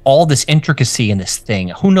 Like all this intricacy in this thing,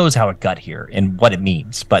 who knows how it got here and what it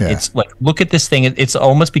means, but it's like, look at this thing. It's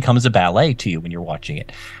almost becomes a ballet to you when you're watching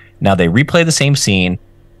it. Now they replay the same scene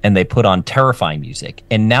and they put on terrifying music.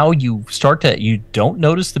 And now you don't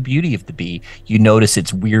notice the beauty of the bee. You notice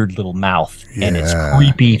its weird little mouth and its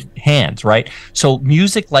creepy hands, right? So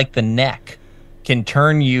music like the neck can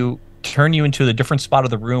turn you into a different spot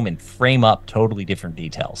of the room and frame up totally different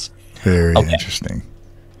details. Very interesting.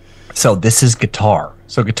 So this is guitar.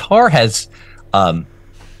 So guitar has,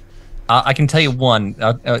 I can tell you one,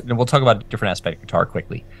 we'll talk about a different aspect of guitar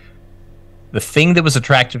quickly. The thing that was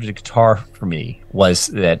attractive to guitar for me was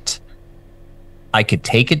that I could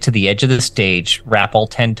take it to the edge of the stage, wrap all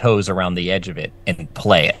 10 toes around the edge of it, and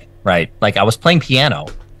play it, right? Like I was playing piano,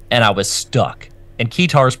 and I was stuck. And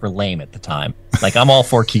keytars were lame at the time. Like I'm all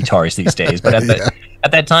for keytars these days, but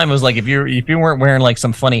at that time it was like if you weren't wearing like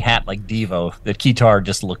some funny hat like Devo, the keytar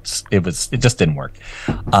just it just didn't work.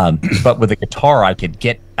 But with a guitar, I could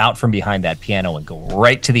get out from behind that piano and go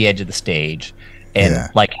right to the edge of the stage and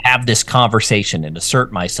like have this conversation and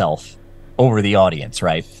assert myself over the audience,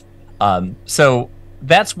 right? So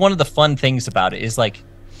that's one of the fun things about it is like,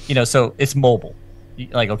 so it's mobile.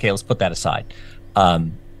 Like, okay, let's put that aside.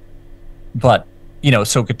 But,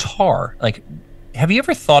 so guitar, like, have you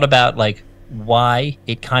ever thought about like why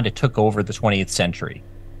it kind of took over the 20th century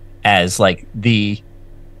as like the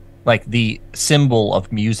symbol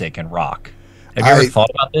of music and rock? Have you ever thought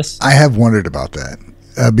about this? I have wondered about that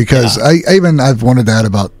because I've wondered that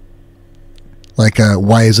about like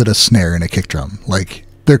why is it a snare and a kick drum? Like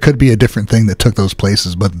there could be a different thing that took those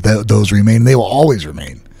places, but those remain. They will always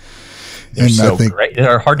remain. They're so great.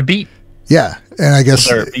 They're hard to beat. Yeah, and I guess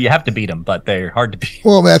you have to beat them, but they're hard to beat.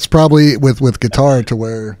 Well, that's probably with guitar to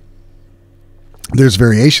where there's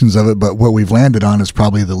variations of it, but what we've landed on is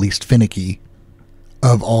probably the least finicky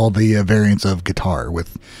of all the variants of guitar,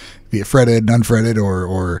 with be it fretted, unfretted,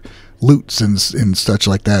 or lutes and such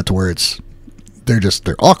like that, to where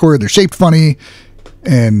they're awkward, they're shaped funny,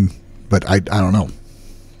 but I don't know.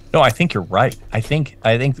 No, I think you're right. I think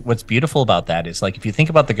what's beautiful about that is like if you think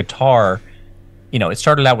about the guitar. It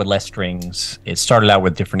started out with less strings. It started out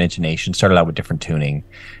with different intonation, started out with different tuning.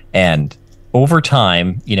 And over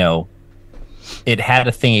time, it had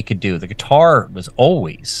a thing it could do. The guitar was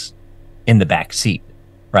always in the back seat,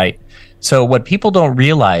 right? So what people don't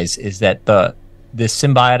realize is that this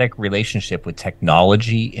symbiotic relationship with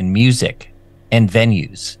technology and music and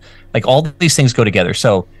venues, like all these things go together.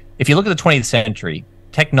 So if you look at the 20th century,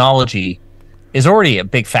 technology is already a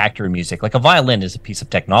big factor in music. Like a violin is a piece of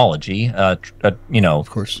technology, of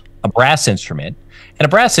course, a brass instrument. And a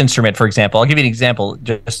brass instrument, for example, I'll give you an example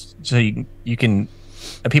just so you can,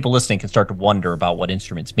 people listening can start to wonder about what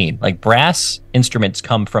instruments mean. Like brass instruments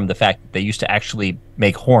come from the fact that they used to actually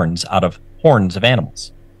make horns out of horns of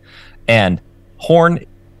animals. And horn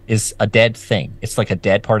is a dead thing. It's like a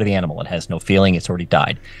dead part of the animal. It has no feeling. It's already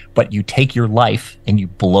died. But you take your life and you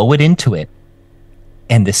blow it into it,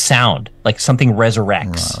 and the sound, like something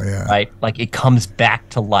resurrects, right? Like it comes back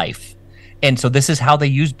to life. And so this is how they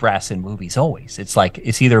use brass in movies always. It's like,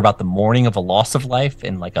 it's either about the mourning of a loss of life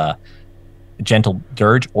and like a gentle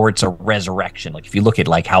dirge, or it's a resurrection. Like if you look at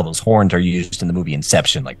like how those horns are used in the movie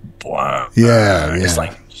Inception, like, it's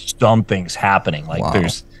like something's happening. Like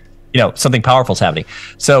there's, something powerful is happening.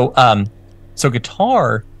 So, so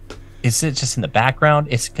guitar, is it just in the background?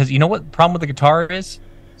 It's because what the problem with the guitar is?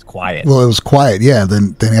 Quiet. Well, it was quiet, yeah.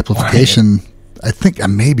 Then amplification. Quiet. I think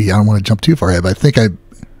maybe I don't want to jump too far ahead, but I think I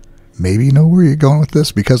maybe know where you're going with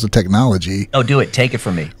this because of technology. Oh, do it. Take it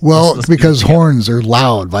from me. Well, let's because horns are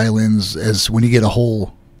loud. Violins, as when you get a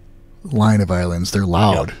whole line of violins, they're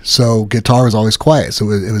loud. Yep. So guitar was always quiet. So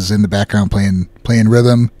it was in the background playing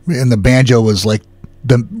rhythm, and the banjo was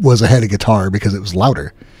was ahead of guitar because it was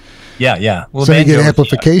louder. Yeah. Well, so you get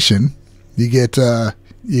amplification. You get.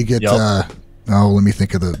 Yep. Let me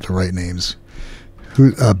think of the right names.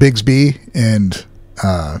 Bigsby and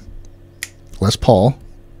Les Paul.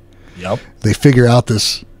 Yep. They figure out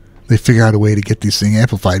a way to get these things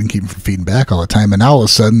amplified and keep them from feeding back all the time. And now all of a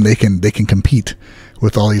sudden they can compete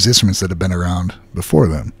with all these instruments that have been around before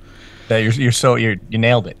them. You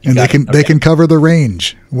nailed it. And they can cover the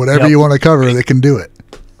range. Whatever you want to cover, they can do it.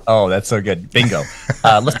 Oh, that's so good. Bingo.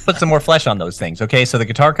 Let's put some more flesh on those things. Okay, so the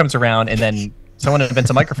guitar comes around, and then someone invents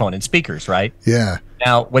a microphone and speakers, right? Yeah.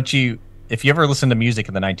 Now, if you ever listen to music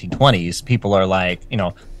in the 1920s, people are like,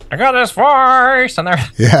 I got this voice, and they're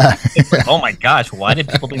it's like, oh my gosh, why did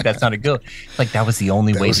people think that sounded good? It's like that was the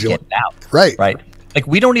only way to get it out, right? Like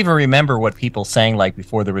we don't even remember what people sang like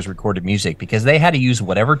before there was recorded music because they had to use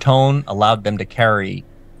whatever tone allowed them to carry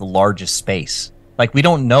the largest space. Like we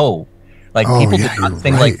don't know. Like people did not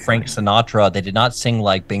sing like Frank Sinatra. They did not sing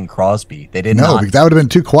like Bing Crosby. They did not. No, that would have been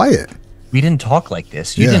too quiet. We didn't talk like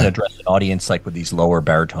this. You didn't address an audience like with these lower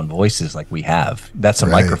baritone voices like we have. That's a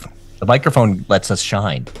microphone. The microphone lets us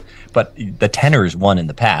shine. But the tenors won in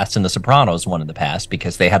the past and the sopranos won in the past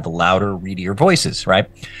because they had the louder, readier voices, right?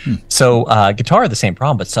 So guitar had the same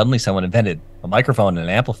problem, but suddenly someone invented a microphone and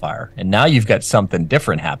an amplifier, and now you've got something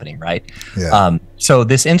different happening, right? Yeah. So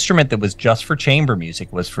this instrument that was just for chamber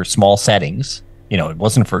music was for small settings.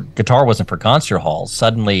 Guitar wasn't for concert halls.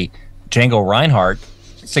 Suddenly, Django Reinhardt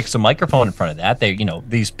sticks a microphone in front of that.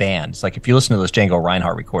 These bands, like if you listen to those Django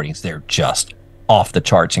Reinhardt recordings, they're just off the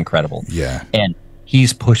charts incredible. Yeah. And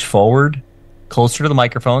he's pushed forward closer to the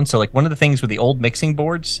microphone. So like one of the things with the old mixing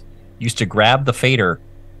boards, you used to grab the fader,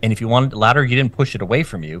 and if you wanted it louder, you didn't push it away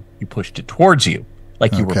from you. You pushed it towards you.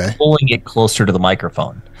 Like you were pulling it closer to the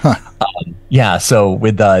microphone. Huh. So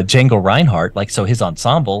with Django Reinhardt, so his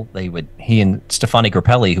ensemble, he and Stefani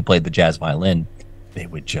Grappelli, who played the jazz violin, they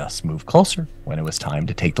would just move closer when it was time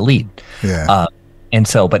to take the lead. Yeah.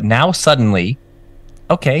 But now suddenly,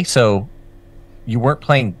 okay, so you weren't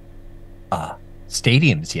playing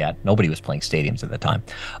stadiums yet. Nobody was playing stadiums at the time.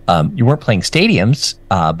 You weren't playing stadiums,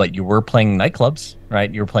 but you were playing nightclubs,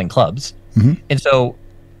 right? You were playing clubs. And so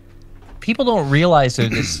people don't realize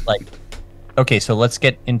there's this like, okay, so let's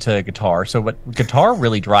get into guitar. So what guitar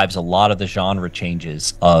really drives a lot of the genre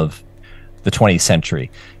changes of the 20th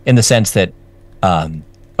century in the sense that,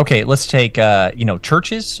 okay, let's take,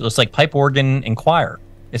 churches. Let's like pipe organ and choir.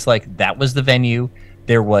 It's like that was the venue.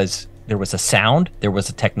 There was a sound. There was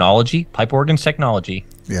a technology. Pipe organ's technology,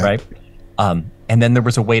 right? And then there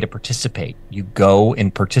was a way to participate. You go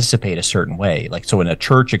and participate a certain way. Like, so in a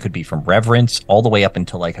church, it could be from reverence all the way up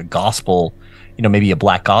into like a gospel, maybe a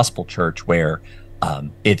black gospel church where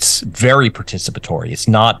it's very participatory. It's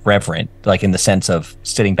not reverent, like in the sense of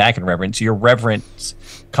sitting back in reverence. Your reverence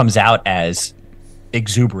comes out as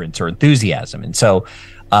exuberance or enthusiasm. And so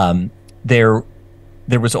there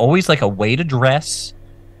was always like a way to dress,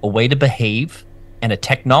 a way to behave, and a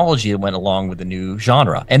technology that went along with the new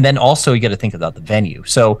genre. And then also you got to think about the venue.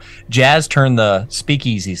 So jazz turned the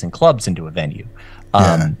speakeasies and clubs into a venue.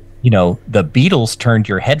 The Beatles turned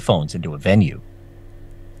your headphones into a venue.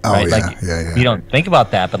 Right? You don't think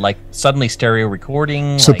about that, but like suddenly stereo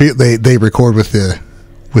recording. So they record with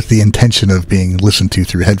the intention of being listened to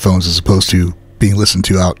through headphones as opposed to being listened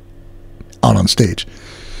to out on stage.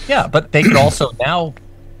 Yeah, but they could also now,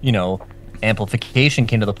 amplification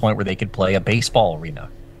came to the point where they could play a baseball arena.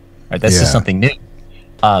 Right? That's just something new.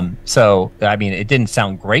 So, I mean, it didn't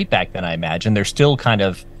sound great back then, I imagine. They're still kind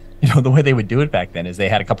of, the way they would do it back then is they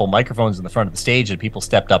had a couple microphones in the front of the stage that people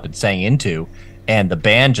stepped up and sang into, and the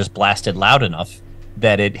band just blasted loud enough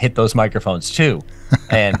that it hit those microphones too.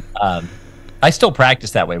 And I still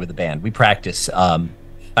practice that way with the band. We practice.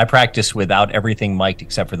 I practice without everything mic'd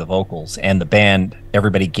except for the vocals, and the band,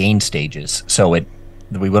 everybody gain stages. So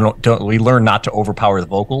we learn not to overpower the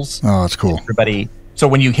vocals. Oh, that's cool. So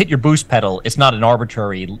when you hit your boost pedal, it's not an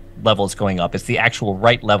arbitrary level it's going up. It's the actual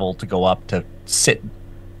right level to go up to sit.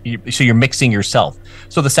 So you're mixing yourself.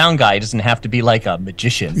 So the sound guy doesn't have to be like a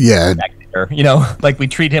magician. Yeah. Back there, like we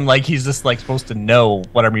treat him like he's just like supposed to know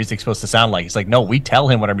what our music's supposed to sound like. It's like, no, we tell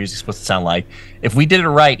him what our music's supposed to sound like. If we did it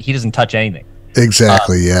right, he doesn't touch anything.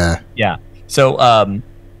 Exactly. Yeah. So,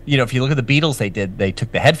 if you look at the Beatles, they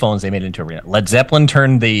took the headphones, they made it into arena. Led Zeppelin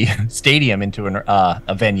turned the stadium into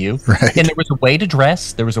a venue. Right. And there was a way to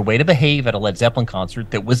dress. There was a way to behave at a Led Zeppelin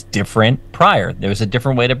concert that was different prior. There was a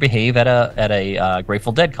different way to behave at a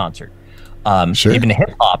Grateful Dead concert. Sure. Even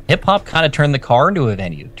hip hop kind of turned the car into a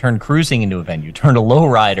venue, turned cruising into a venue, turned a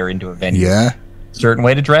lowrider into a venue. Yeah. Certain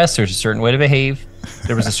way to dress. There's a certain way to behave.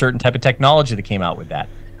 There was a certain type of technology that came out with that.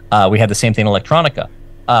 We had the same thing in electronica.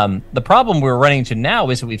 The problem we're running into now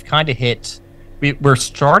is that we've kind of we're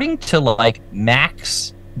starting to like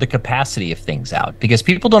max the capacity of things out, because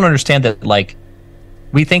people don't understand that, like,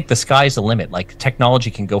 we think the sky's the limit, like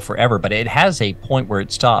technology can go forever, but it has a point where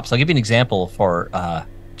it stops. I'll give you an example for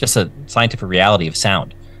just a scientific reality of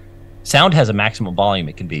sound. Sound has a maximum volume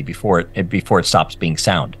it can be before it stops being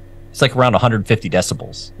sound. It's like around 150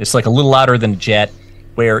 decibels. It's like a little louder than a jet,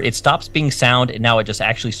 where it stops being sound and now it just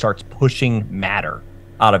actually starts pushing matter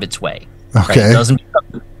out of its way. Okay. Right? It doesn't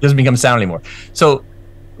become sound anymore. So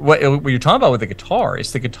what you're talking about with the guitar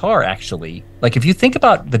is the guitar actually, like if you think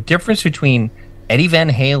about the difference between Eddie Van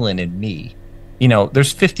Halen and me,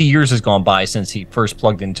 there's 50 years has gone by since he first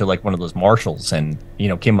plugged into like one of those Marshalls and,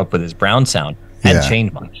 came up with his brown sound. Hasn't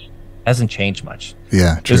changed much.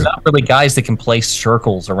 Yeah, true. There's not really guys that can play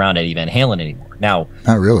circles around Eddie Van Halen anymore. Now,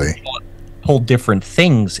 not really. Pull different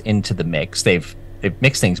things into the mix. They've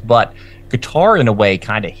mixed things, but guitar in a way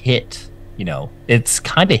kind of hit, it's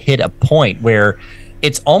kind of hit a point where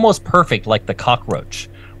it's almost perfect, like the cockroach,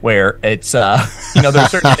 where it's there's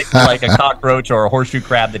certain things like a cockroach or a horseshoe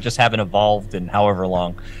crab that just haven't evolved in however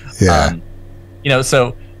long.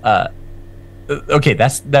 Okay,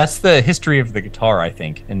 that's the history of the guitar, I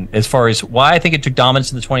think. And as far as why I think it took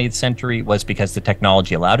dominance in the 20th century was because the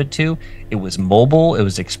technology allowed it to. It was mobile, it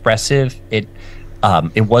was expressive, it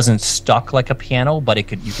wasn't stuck like a piano, but you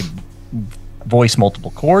could voice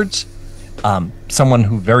multiple chords. Someone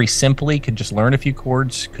who very simply could just learn a few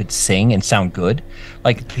chords could sing and sound good.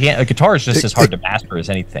 Like a guitar is just as hard to master as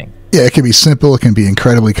anything. Yeah, it can be simple, it can be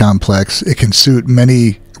incredibly complex, it can suit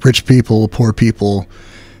many rich people, poor people.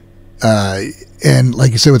 And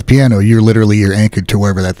like you said with piano, you're anchored to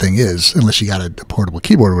wherever that thing is, unless you got a portable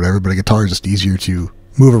keyboard or whatever, but a guitar is just easier to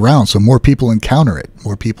move around. So more people encounter it.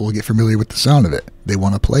 More people get familiar with the sound of it. They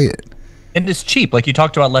want to play it. And it's cheap. Like you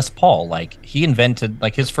talked about Les Paul, like he invented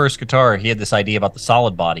like his first guitar. He had this idea about the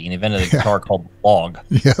solid body, and he invented a guitar called log.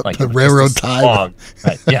 Yeah, like the railroad tie. Log.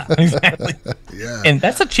 Right. Yeah, exactly. Yeah, and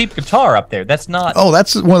that's a cheap guitar up there. That's not. Oh,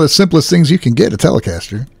 that's one of the simplest things you can get, a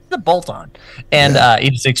Telecaster. The bolt-on, and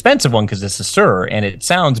it's an expensive one because it's a Sur, and it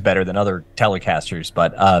sounds better than other Telecasters,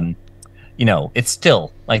 but you know, it's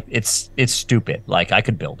still like it's stupid. Like I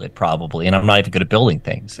could build it probably, and I'm not even good at building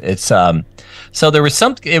things. It's so there was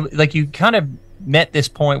like you kind of met this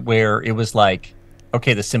point where it was like,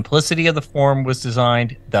 okay, the simplicity of the form was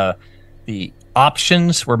designed, the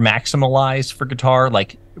options were maximalized for guitar.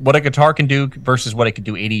 Like what a guitar can do versus what it could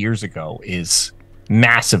do 80 years ago is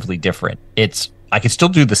massively different. I could still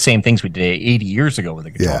do the same things we did 80 years ago with a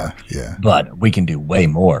guitar. Yeah. But we can do way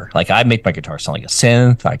more. Like I make my guitar sound like a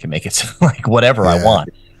synth. I can make it sound like whatever I want.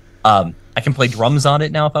 I can play drums on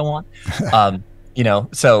it now if I want. You know,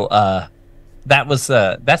 so that's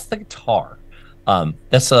the guitar.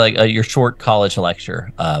 That's like your short college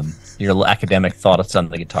lecture. Your academic thoughts on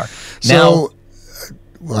the guitar. So,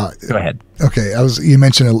 now, go ahead. Okay, you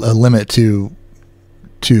mentioned a limit to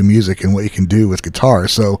music and what you can do with guitar.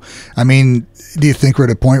 So, I mean, do you think we're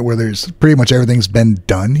at a point where there's pretty much everything's been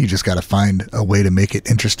done? You just got to find a way to make it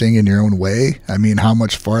interesting in your own way. I mean, how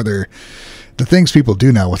much farther the things people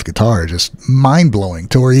do now with guitar are just mind blowing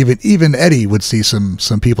to where even Eddie would see some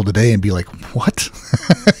people today and be like, what?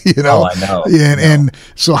 You know? Oh, I know. And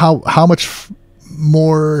so how much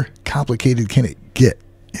more complicated can it get,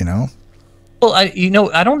 you know? Well,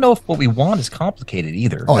 I don't know if what we want is complicated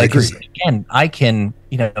either. Oh, I agree. Again, I can,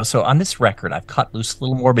 so on this record, I've cut loose a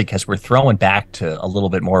little more because we're throwing back to a little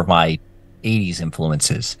bit more of my 80s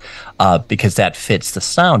influences because that fits the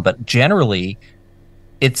sound. But generally,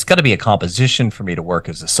 it's got to be a composition for me to work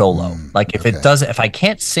as a solo. Like if I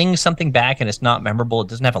can't sing something back and it's not memorable, it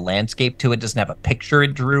doesn't have a landscape to it, doesn't have a picture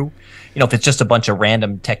it drew. If it's just a bunch of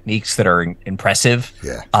random techniques that are impressive.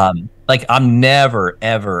 Yeah. Like I'm never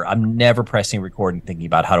pressing record and thinking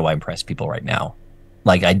about how do I impress people right now.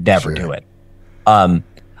 Like I never do it.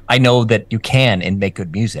 I know that you can and make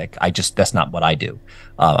good music. That's not what I do.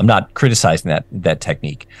 I'm not criticizing that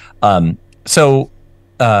technique. So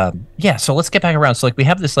let's get back around. So like we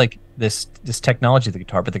have this this technology of the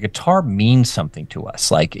guitar, but the guitar means something to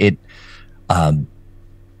us. Like it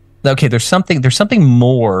okay, there's something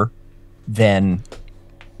more than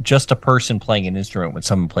just a person playing an instrument when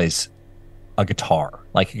someone plays a guitar.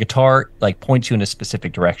 Like a guitar points you in a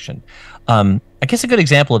specific direction. I guess a good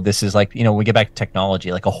example of this is when we get back to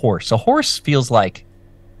technology, like a horse. A horse feels like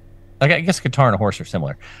I guess a guitar and a horse are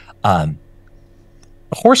similar. A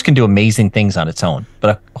horse can do amazing things on its own,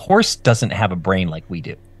 but a horse doesn't have a brain like we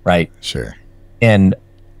do, right? Sure.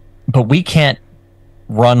 But we can't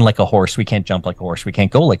run like a horse. We can't jump like a horse. We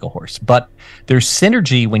can't go like a horse. But there's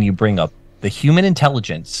synergy when you bring up the human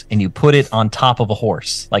intelligence and you put it on top of a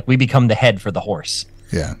horse. Like we become the head for the horse.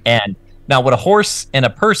 Yeah. And now what a horse and a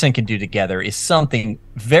person can do together is something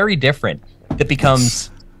very different that becomes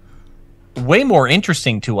way more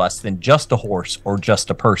interesting to us than just a horse or just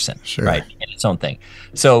a person, right? In its own thing.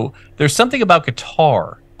 So there's something about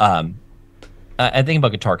guitar. I think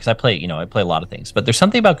about guitar because I play a lot of things, but there's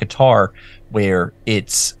something about guitar where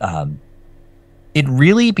it's it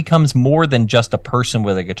really becomes more than just a person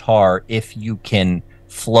with a guitar if you can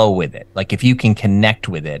flow with it. Like if you can connect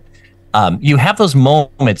with it. You have those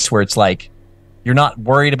moments where it's like you're not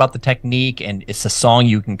worried about the technique and it's a song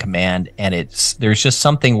you can command, and there's just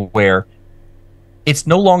something where it's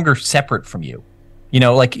no longer separate from you. You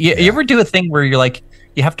ever do a thing where you're like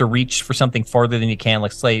you have to reach for something farther than you can,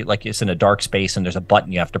 like say like it's in a dark space and there's a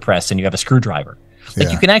button you have to press and you have a screwdriver.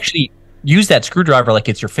 Like you can actually use that screwdriver like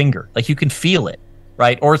it's your finger. Like you can feel it,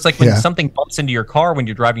 right? Or it's like when something bumps into your car when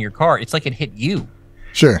you're driving your car, it's like it hit you.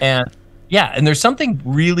 Sure. And there's something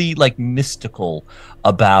really like mystical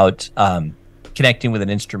about connecting with an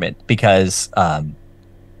instrument because I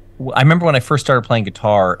remember when I first started playing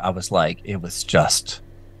guitar, I was like, it was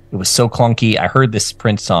so clunky. I heard this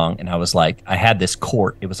Prince song and I was like, I had this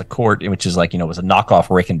Cort. It was a Cort, which is like, it was a knockoff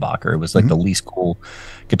Rickenbacker. It was like the least cool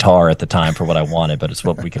guitar at the time for what I wanted, but it's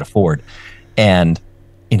what we could afford. And,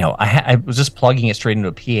 I was just plugging it straight into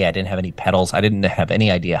a PA. I didn't have any pedals. I didn't have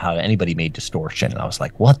any idea how anybody made distortion. And I was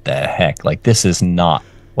like, what the heck? Like, this is not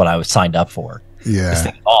what I was signed up for. Yeah. This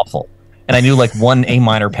thing's awful. And I knew like one A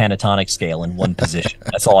minor pentatonic scale in one position.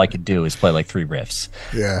 That's all I could do is play like 3 riffs.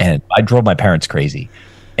 Yeah. And I drove my parents crazy.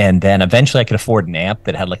 And then eventually I could afford an amp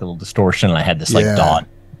that had like a little distortion, and I had this like Dawn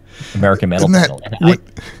American metal pedal.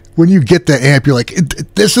 When you get the amp, you're like,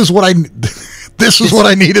 this is what This is what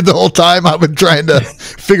I needed the whole time. I've been trying to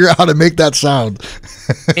figure out how to make that sound.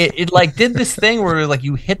 it like did this thing where like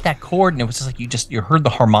you hit that chord and it was just like you heard the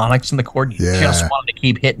harmonics in the chord. You just wanted to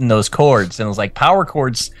keep hitting those chords, and it was like power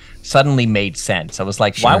chords suddenly made sense. I was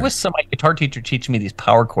like, why was my guitar teacher teaching me these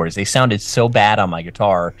power chords? They sounded so bad on my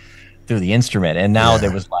guitar through the instrument, and now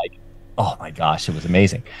there was like, oh my gosh, it was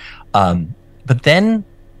amazing. But then,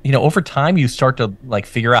 you know, over time you start to like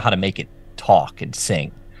figure out how to make it talk and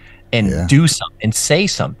sing and do something and say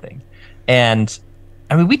something. And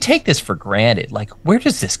I mean, we take this for granted. Like, where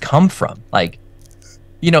does this come from? Like,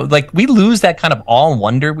 you know, like we lose that kind of awe and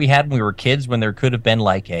wonder we had when we were kids, when there could have been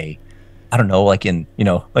like a, I don't know, like in, you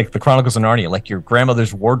know, like the Chronicles of Narnia, like your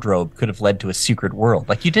grandmother's wardrobe could have led to a secret world.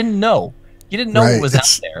 Like you didn't know. You didn't know what was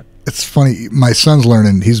out there. It's funny. My son's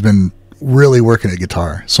learning. He's been really working at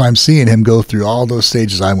guitar. So I'm seeing him go through all those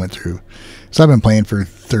stages I went through. So I've been playing for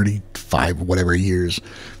 35, whatever years.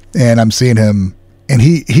 And I'm seeing him, and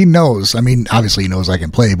he knows, I mean, obviously he knows I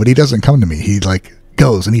can play, but he doesn't come to me. He like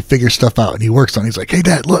goes and he figures stuff out and he works on it. He's like, hey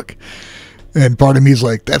Dad, look. And part of me is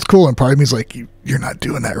like, that's cool. And part of me is like, you're not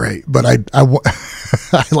doing that right. But I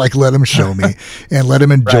like let him show me and let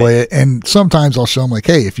him enjoy it. And sometimes I'll show him like,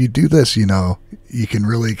 hey, if you do this, you know, you can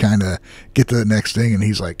really kind of get to the next thing. And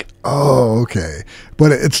he's like, oh, okay.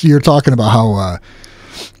 But you're talking about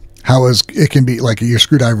how it can be like your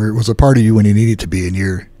screwdriver was a part of you when you need it to be.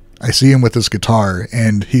 And I see him with his guitar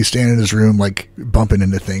and he's standing in his room, like bumping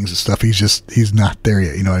into things and stuff. He's not there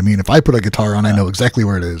yet. You know what I mean? If I put a guitar on, I know exactly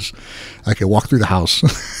where it is. I can walk through the house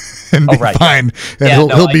and be fine.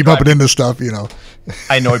 And he'll be bumping into stuff, you know.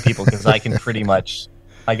 I annoy people because I can pretty much,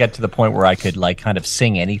 I get to the point where I could like kind of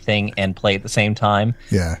sing anything and play at the same time.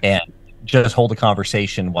 Yeah. And just hold a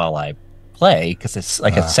conversation while I play, because it's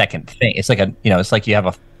like a second thing. It's like it's like you have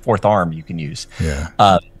a fourth arm you can use.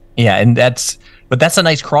 Yeah. And but that's a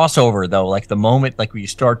nice crossover though. Like the moment like where you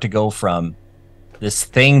start to go from this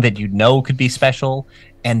thing that you know could be special,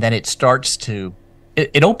 and then it starts to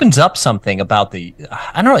it opens up something about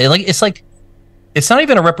I don't know, it's not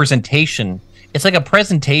even a representation. It's like a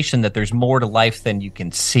presentation that there's more to life than you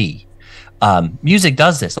can see. Music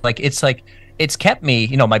does this. It's kept me,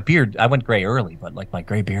 you know, my beard, I went gray early, but like my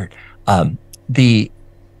gray beard, I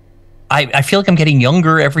feel like I'm getting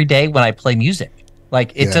younger every day when I play music.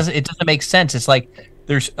 Like it doesn't make sense. It's like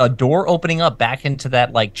there's a door opening up back into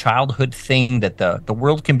that like childhood thing that the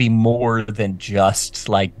world can be more than just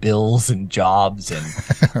like bills and jobs and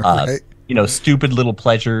you know, stupid little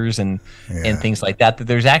pleasures and things like that. That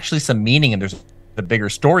there's actually some meaning and there's a bigger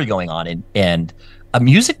story going on. And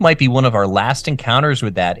music might be one of our last encounters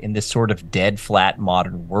with that in this sort of dead, flat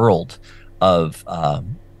modern world of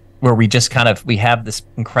where we just we have this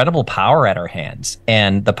incredible power at our hands,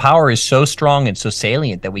 and the power is so strong and so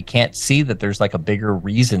salient that we can't see that there's like a bigger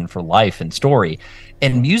reason for life and story.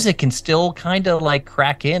 And music can still kind of like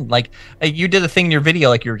crack in. Like you did a thing in your video,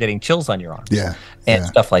 like you were getting chills on your arms, and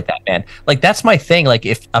stuff like that, man. Like that's my thing. Like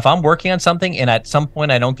if I'm working on something and at some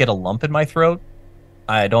point I don't get a lump in my throat,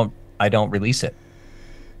 I don't release it.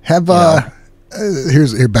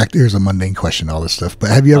 Here's a mundane question, all this stuff, but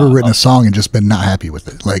have you ever written a song and just been not happy with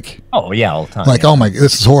it? Like, oh yeah, all the time. Like, oh my,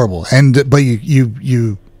 this is horrible. But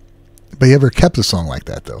you ever kept a song like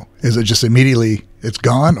that though? Is it just immediately it's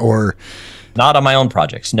gone, or? Not on my own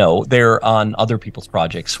projects. No, they're on other people's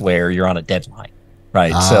projects where you're on a deadline,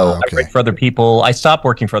 right? So I write for other people. I stopped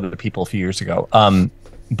working for other people a few years ago.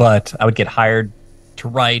 But I would get hired to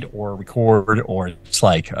write or record, or it's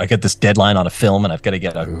like I get this deadline on a film and I've got to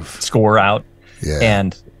get a score out. Yeah.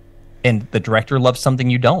 And the director loves something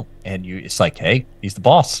you don't, and it's like, hey, he's the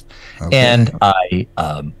boss. Okay. And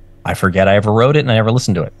I forget I ever wrote it and I never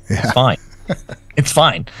listened to it. Yeah. It's fine. It's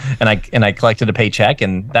fine. And I collected a paycheck,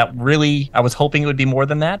 and that really, I was hoping it would be more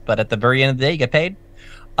than that, but at the very end of the day, you get paid.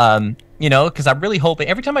 You know, because I'm really hoping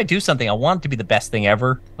every time I do something, I want it to be the best thing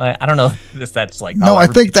ever. I don't know if that's like. No, I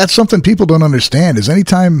think that's something people don't understand. Is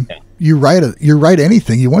anytime you write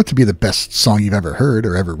anything, you want it to be the best song you've ever heard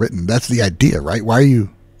or ever written. That's the idea, right? Why are you?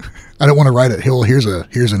 I don't want to write it. Here's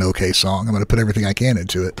an okay song. I'm going to put everything I can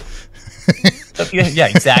into it. Yeah,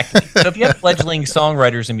 exactly. So if you have fledgling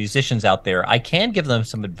songwriters and musicians out there, I can give them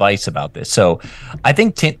some advice about this. So I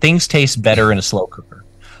think things taste better in a slow cooker.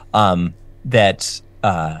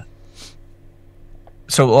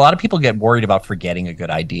 So a lot of people get worried about forgetting a good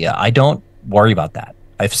idea. I don't worry about that.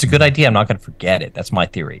 If it's a good idea, I'm not going to forget it. That's my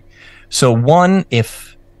theory. So one,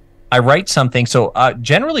 if I write something, so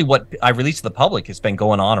generally what I release to the public has been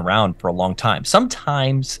going on around for a long time.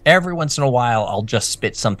 Sometimes, every once in a while, I'll just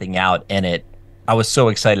spit something out and I was so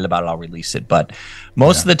excited about it, I'll release it. But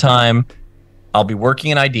most of the time, I'll be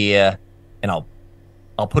working an idea and I'll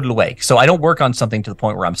I'll put it away. So I don't work on something to the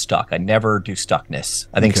point where I'm stuck. I never do stuckness.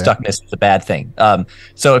 I think stuckness is a bad thing.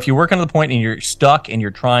 So if you're working to the point and you're stuck and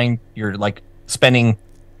you're like spending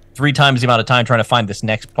 3 times the amount of time trying to find this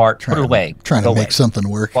next part, put it away. Trying to make something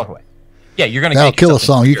work. Walk away. Yeah, you're going to that'll kill a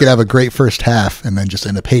song. You could have a great first half and then just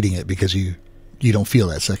end up hating it because you don't feel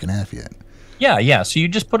that second half yet. Yeah. So you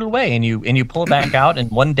just put it away and you pull it back out,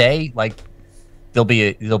 and one day, like, there'll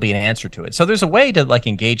be an answer to it. So there's a way to like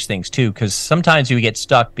engage things too, because sometimes you get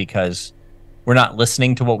stuck because we're not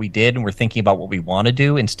listening to what we did and we're thinking about what we want to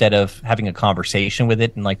do instead of having a conversation with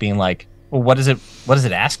it and like being like, well, what is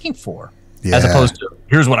it asking for? Yeah. As opposed to,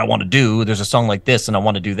 here's what I want to do. There's a song like this and I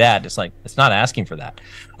want to do that. It's like, it's not asking for that.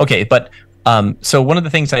 Okay. But so one of the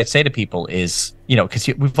things I'd say to people is, because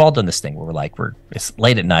we've all done this thing where we're like, it's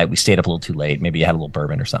late at night. We stayed up a little too late. Maybe you had a little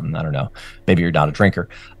bourbon or something. I don't know. Maybe you're not a drinker.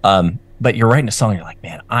 But you're writing a song and you're like,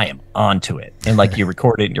 man, I am onto it. And like you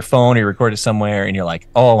record it in your phone or you record it somewhere and you're like,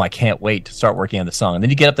 oh, I can't wait to start working on the song. And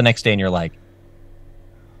then you get up the next day and you're like,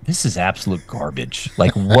 this is absolute garbage.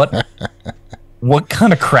 Like what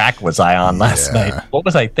kind of crack was I on last night? What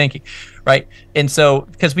was I thinking? Right. And so,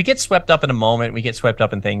 because we get swept up in a moment, we get swept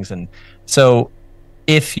up in things. And so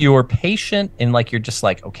if you're patient and like, you're just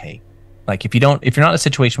like, okay, like if you're not in a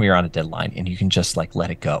situation where you're on a deadline and you can just like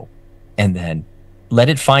let it go and then let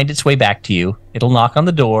it find its way back to you. It'll knock on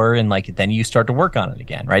the door and like then you start to work on it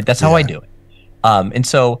again, right? That's how I do it. And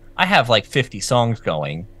so I have like 50 songs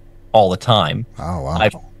going all the time. Oh wow.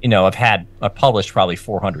 I've published probably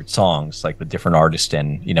 400 songs like with different artists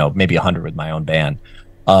and maybe 100 with my own band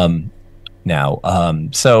now.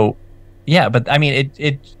 So yeah, but I mean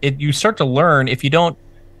it you start to learn if you don't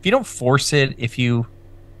force it, if you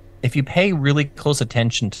pay really close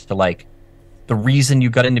attention to like the reason you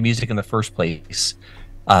got into music in the first place.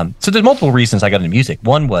 So there's multiple reasons I got into music.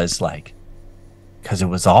 One was like, because it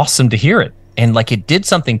was awesome to hear it. And like it did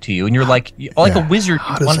something to you. And you're like a wizard.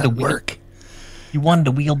 How does that work? You wanted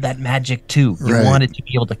to wield that magic too. You wanted to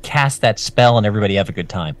be able to cast that spell and everybody have a good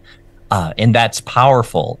time. And that's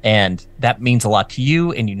powerful. And that means a lot to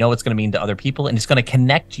you. And it's going to mean to other people. And it's going to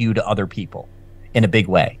connect you to other people in a big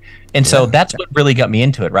way. And so that's what really got me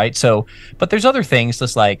into it. Right. So, but there's other things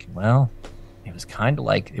just like, well, it was kind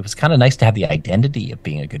of nice to have the identity of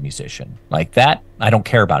being a good musician like that. I don't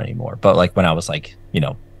care about anymore. But like when I was like,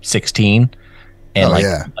 16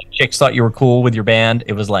 and chicks thought you were cool with your band,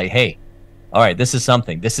 it was like, hey, all right, this is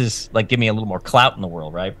something. This is like, give me a little more clout in the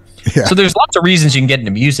world. Right. Yeah. So there's lots of reasons you can get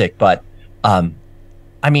into music, but it's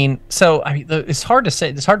hard to say,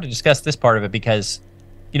 it's hard to discuss this part of it because,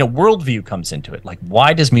 worldview comes into it. Like,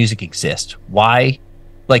 why does music exist? Why,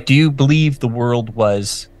 like, do you believe the world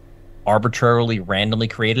was arbitrarily randomly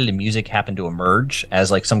created and music happened to emerge as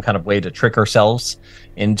like some kind of way to trick ourselves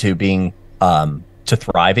into being to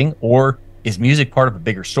thriving, or is music part of a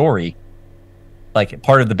bigger story, like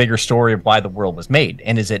part of the bigger story of why the world was made,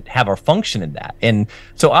 and does it have a function in that? And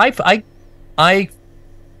so I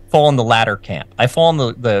fall in the latter camp. I fall in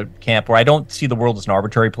the camp where I don't see the world as an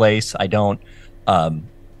arbitrary place. I don't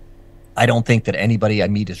think that anybody I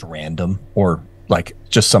meet is random or like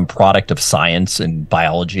just some product of science and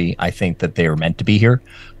biology. I think that they are meant to be here.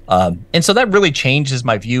 And so that really changes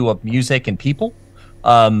my view of music and people.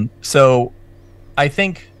 So I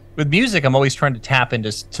think with music, I'm always trying to tap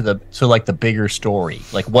into the bigger story,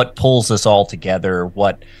 like what pulls us all together,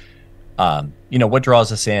 what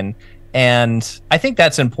draws us in. And I think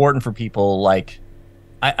that's important for people. Like,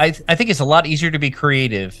 I think it's a lot easier to be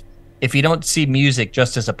creative if you don't see music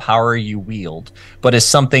just as a power you wield, but as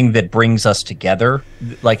something that brings us together,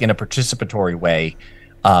 like in a participatory way,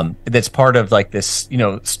 that's part of like this,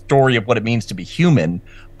 story of what it means to be human,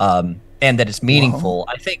 and that it's meaningful.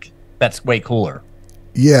 I think that's way cooler.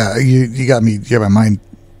 Yeah, you got my mind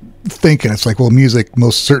thinking. It's like, well, music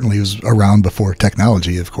most certainly was around before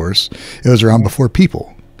technology, of course. It was around before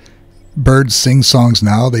people. Birds sing songs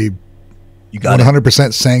now. They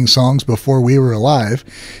 100% sang songs before we were alive,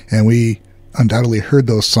 and we undoubtedly heard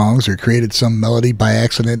those songs or created some melody by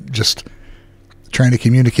accident, just trying to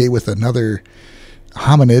communicate with another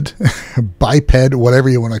hominid, biped, whatever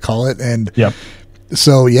you want to call it. And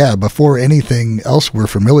so, before anything else we're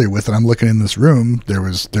familiar with, and I'm looking in this room, there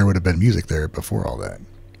would have been music there before all that.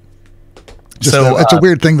 It's a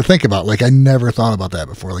weird thing to think about. Like, I never thought about that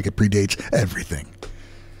before. Like, it predates everything.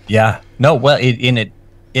 Yeah. No, well,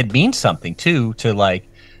 it means something too, to like,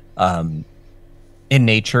 in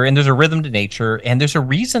nature, and there's a rhythm to nature, and there's a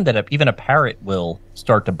reason that even a parrot will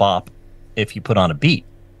start to bop if you put on a beat.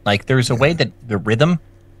 Like, there's a way that the rhythm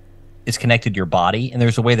is connected to your body, and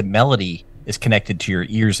there's a way that melody is connected to your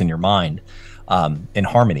ears and your mind, in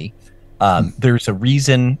harmony. There's a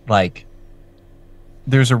reason, like,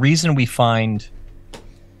 there's a reason we find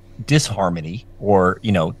disharmony or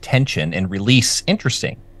tension and release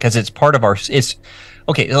interesting, because it's part of our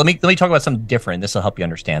okay. Let me talk about something different. This will help you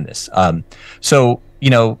understand this. So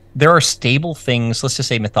there are stable things. Let's just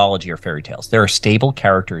say mythology or fairy tales. There are stable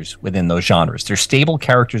characters within those genres. There's stable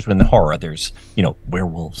characters within horror. There's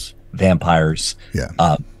werewolves, vampires,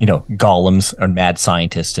 golems or mad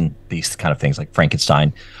scientists, and these kind of things like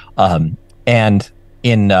Frankenstein. And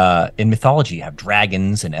in mythology, you have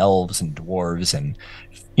dragons and elves and dwarves and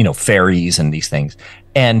fairies and these things.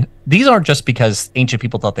 And these aren't just because ancient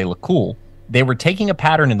people thought they looked cool. They were taking a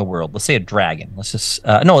pattern in the world. Let's say a dragon. Let's just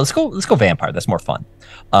let's go vampire. That's more fun.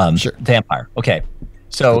 Sure. Vampire. Okay.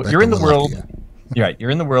 So you're in the world. You're right. You're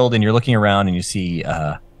in the world and you're looking around and you see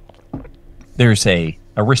there's a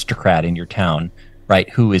aristocrat in your town, right?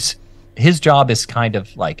 His job is kind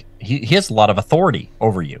of like he has a lot of authority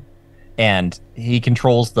over you, and he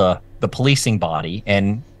controls the policing body,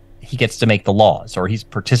 and he gets to make the laws, or he's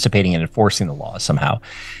participating in enforcing the laws somehow.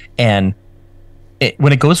 And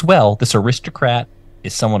when it goes well, this aristocrat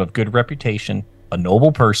is someone of good reputation, a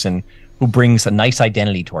noble person who brings a nice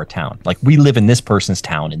identity to our town. Like, we live in this person's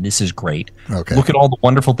town, and this is great. Okay. Look at all the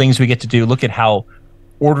wonderful things we get to do. Look at how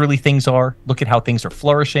orderly things are. Look at how things are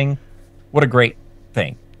flourishing. What a great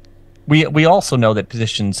thing. We also know that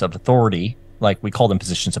positions of authority, like we call them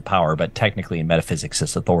positions of power, but technically in metaphysics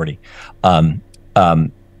it's authority.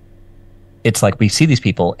 It's like we see these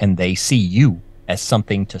people and they see you as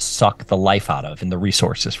something to suck the life out of and the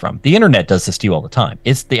resources from. The internet does this to you all the time.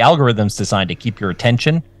 It's the algorithm's designed to keep your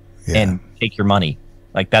attention and take your money.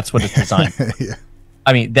 Like, that's what it's designed for. Yeah.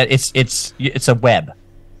 I mean, that it's a web.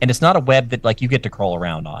 And it's not a web that like you get to crawl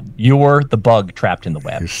around on. You're the bug trapped in the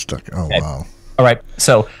web. You're stuck. Oh, okay? wow. All right.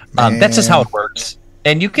 So that's just how it works.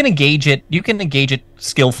 And you can engage it. You can engage it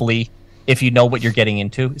skillfully if you know what you're getting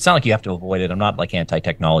into. It's not like you have to avoid it. I'm not like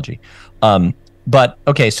anti-technology. But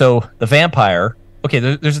okay, so the vampire. Okay,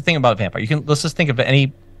 there's a thing about vampire. Let's just think of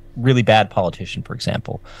any really bad politician, for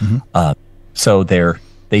example. Mm-hmm. So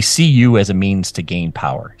they see you as a means to gain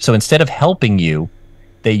power. So instead of helping you,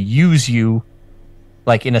 they use you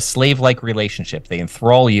like in a slave-like relationship. They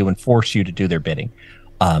enthrall you and force you to do their bidding.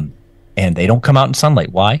 And they don't come out in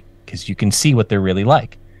sunlight. Why? Because you can see what they're really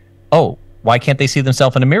like. Oh, why can't they see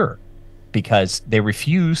themselves in a mirror? Because they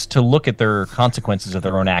refuse to look at their consequences of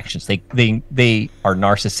their own actions. They are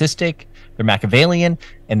narcissistic, they're Machiavellian,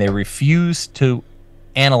 and they refuse to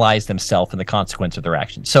analyze themselves and the consequence of their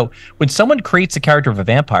actions. So when someone creates a character of a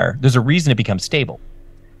vampire, there's a reason it becomes stable.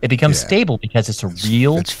 It becomes stable because it's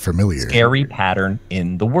it's familiar, scary pattern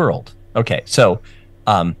in the world. Okay, so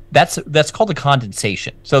that's called a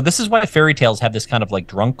condensation. So this is why fairy tales have this kind of like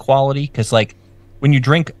drunk quality, because like when you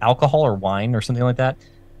drink alcohol or wine or something like that,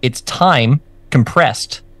 it's time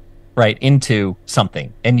compressed right into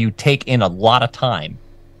something, and you take in a lot of time,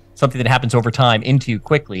 something that happens over time into you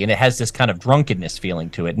quickly, and it has this kind of drunkenness feeling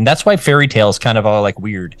to it. And that's why fairy tales kind of are like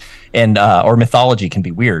weird, and or mythology can be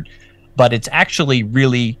weird, but it's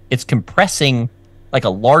actually it's compressing like a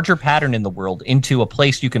larger pattern in the world into a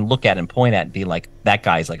place you can look at and point at and be like, that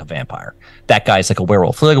guy's like a vampire, that guy's like a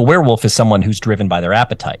werewolf. So like a werewolf is someone who's driven by their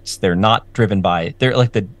appetites. They're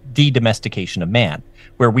like the de-domestication of man,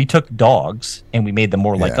 where we took dogs and we made them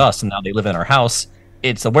more like us, and now they live in our house.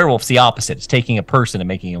 It's a werewolf's the opposite. It's taking a person and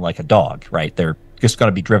making him like a dog, right? They're just going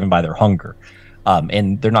to be driven by their hunger,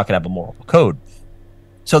 and they're not going to have a moral code.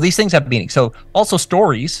 So these things have meaning. So also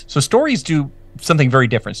stories. So stories do something very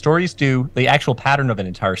different. Stories do, the actual pattern of an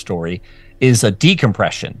entire story is a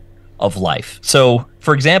decompression of life. So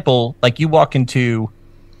for example, like you walk into,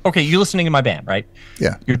 okay, you're listening to my band, right?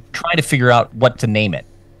 Yeah. You're trying to figure out what to name it.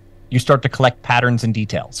 You start to collect patterns and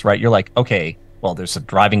details, right? You're like, okay, well, there's a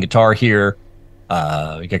driving guitar here.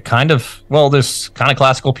 You get there's kind of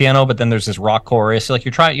classical piano, but then there's this rock chorus. Like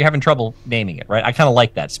you're having trouble naming it, right? I kind of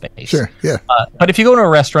like that space. Sure, yeah. But if you go to a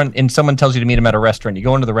restaurant and someone tells you to meet them at a restaurant, you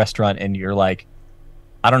go into the restaurant and you're like,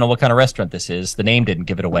 I don't know what kind of restaurant this is. The name didn't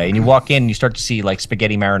give it away. And you walk in and you start to see like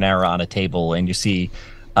spaghetti marinara on a table, and you see,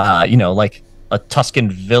 like a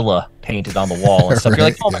Tuscan villa painted on the wall and stuff. Right, you're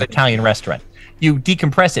like, oh, an Italian restaurant. You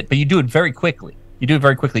decompress it, but you do it very quickly.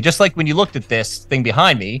 Just like when you looked at this thing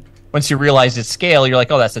behind me, once you realize its scale, you're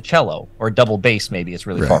like, oh, that's a cello or a double bass. Maybe it's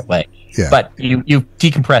really far away. Yeah. But you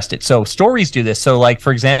decompressed it. So stories do this. So like,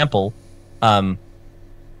 for example,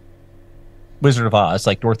 Wizard of Oz,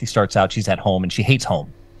 like Dorothy starts out, she's at home and she hates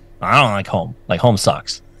home. I don't like home. Like home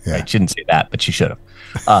sucks. Yeah. Right? She didn't say that, but she should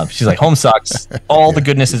have. She's like, home sucks. All the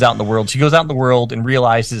goodness is out in the world. She goes out in the world and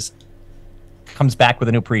comes back with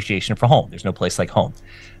a new appreciation for home. There's no place like home.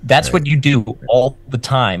 That's what you do all the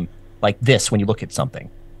time, like this, when you look at something.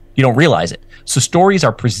 You don't realize it. So stories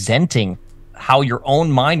are presenting how your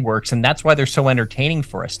own mind works, and that's why they're so entertaining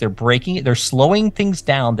for us. They're slowing things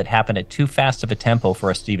down that happen at too fast of a tempo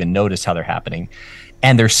for us to even notice how they're happening,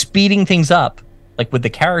 and they're speeding things up, like with the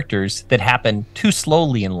characters that happen too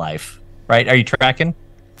slowly in life. Right? Are you tracking?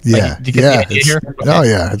 Yeah, Okay. Oh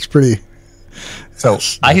yeah, it's pretty. So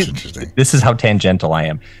that's interesting. This is how tangential I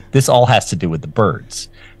am. This all has to do with the birds.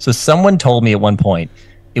 So someone told me at one point,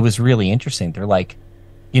 it was really interesting. They're like,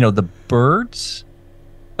 the birds,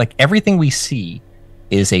 like everything we see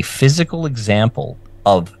is a physical example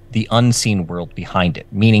of the unseen world behind it,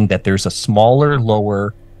 meaning that there's a smaller,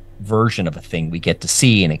 lower version of a thing we get to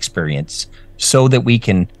see and experience so that we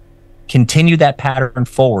can continue that pattern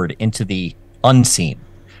forward into the unseen.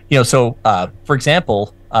 So for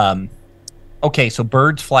example, okay, so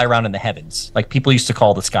birds fly around in the heavens. Like people used to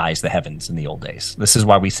call the skies the heavens in the old days. This is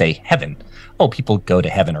why we say heaven. Oh, people go to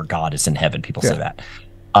heaven, or God is in heaven. People say that.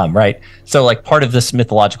 Right. So like part of this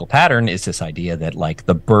mythological pattern is this idea that like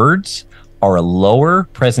the birds are a lower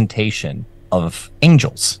presentation of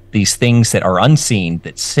angels, these things that are unseen,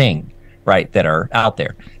 that sing, right, that are out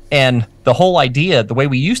there. And the whole idea, the way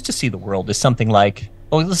we used to see the world is something like,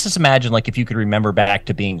 let's just imagine like if you could remember back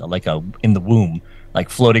to being like in the womb, like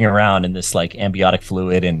floating around in this like amniotic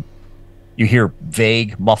fluid, and you hear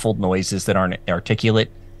vague muffled noises that aren't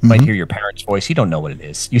articulate. You might hear your parents' voice. You don't know what it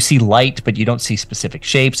is. You see light, but you don't see specific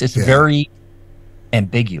shapes. It's very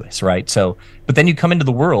ambiguous, right? So, but then you come into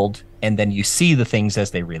the world and then you see the things as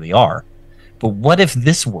they really are. But what if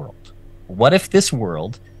this world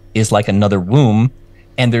is like another womb,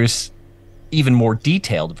 and there's even more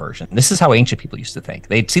detailed version? This is how ancient people used to think.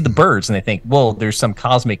 They'd see the birds and they think, well, there's some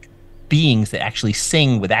cosmic beings that actually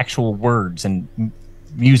sing with actual words and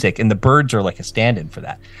music, and the birds are like a stand-in for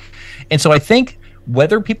that. And so I think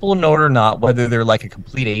whether people know it or not, whether they're like a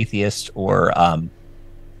complete atheist or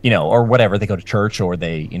or whatever, they go to church or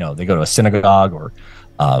they go to a synagogue or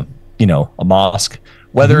a mosque,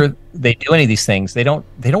 whether they do any of these things, they don't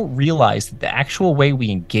realize that the actual way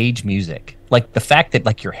we engage music, like the fact that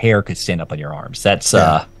like your hair could stand up on your arms, that's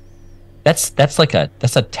a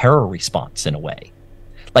terror response in a way.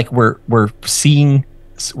 Like we're seeing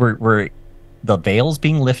the veil's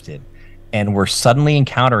being lifted, and we're suddenly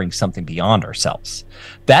encountering something beyond ourselves.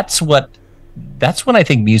 That's when I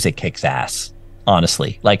think music kicks ass,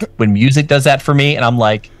 honestly. Like when music does that for me, and I'm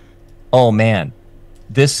like, oh man,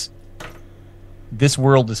 this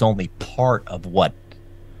world is only part of what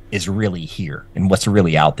is really here and what's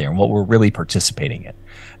really out there and what we're really participating in.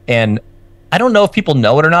 And I don't know if people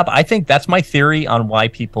know it or not, but I think that's my theory on why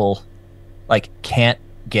people like can't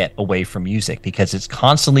get away from music, because it's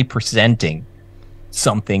constantly presenting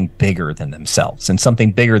something bigger than themselves and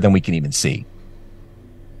something bigger than we can even see.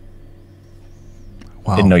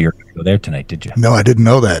 Wow. Didn't know you were going to go there tonight, did you? No, I didn't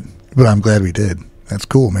know that, but I'm glad we did. That's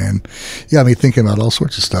cool, man. Yeah, I mean, thinking about all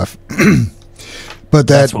sorts of stuff. But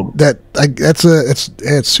it's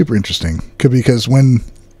super interesting because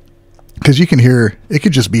you can hear, it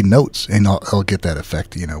could just be notes and I'll get that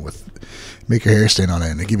effect, with make your hair stand on it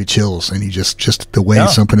and it give you chills, and you just the way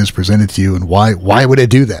something is presented to you and why would it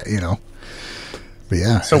do that, But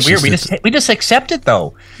yeah, so weird. We just accept it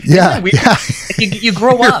though. Yeah, You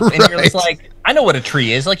grow up and you're just like, I know what a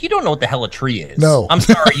tree is. Like you don't know what the hell a tree is. No, I'm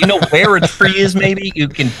sorry. You know where a tree is. Maybe you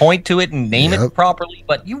can point to it and name it properly,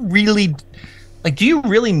 but you really, like, do you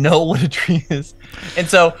really know what a tree is? And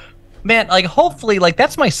so, man, like hopefully, like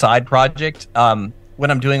that's my side project. When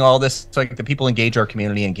I'm doing all this, so like the people engage our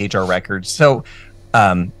community, engage our records. So,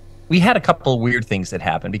 we had a couple of weird things that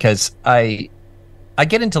happened because I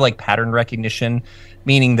get into like pattern recognition,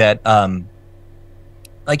 meaning that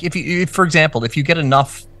like if for example, if you get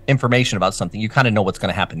enough information about something, you kind of know what's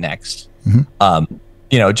going to happen next.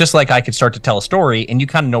 Just like I could start to tell a story and you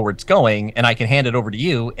kind of know where it's going, and I can hand it over to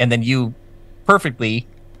you, and then you perfectly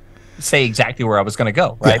say exactly where I was going to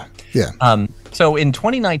go, right? Yeah. So in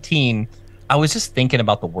 2019, I was just thinking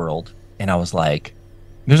about the world, and I was like,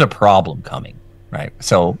 there's a problem coming, right?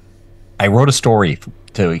 So I wrote a story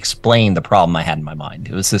to explain the problem I had in my mind.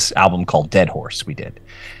 It was this album called Dead Horse we did.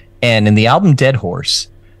 And in the album Dead Horse,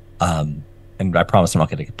 and I promise I'm not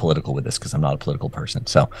going to get political with this because I'm not a political person.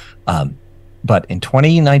 So, but in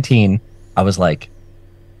 2019, I was like,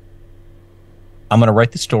 I'm going to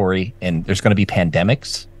write the story, and there's going to be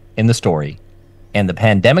pandemics in the story, and the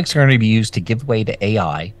pandemics are going to be used to give way to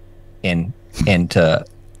AI and to,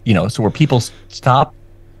 so where people stop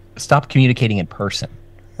communicating in person.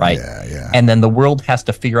 Right. Yeah. And then the world has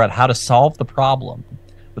to figure out how to solve the problem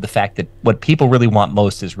with the fact that what people really want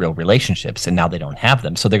most is real relationships, and now they don't have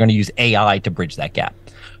them. So they're going to use AI to bridge that gap.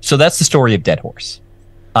 So that's the story of Dead Horse.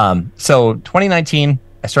 So 2019,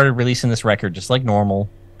 I started releasing this record just like normal.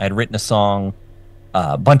 I had written a song,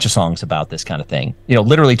 a bunch of songs about this kind of thing. You know,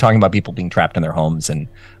 literally talking about people being trapped in their homes. And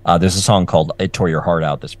there's a song called "It Tore Your Heart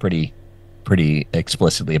Out" that's pretty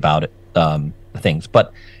explicitly about it, the things.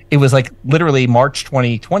 But it was like literally March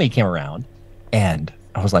 2020 came around, and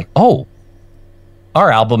I was like, oh,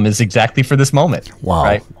 our album is exactly for this moment. Wow.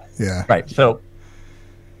 Right. Yeah. Right. So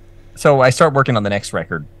I start working on the next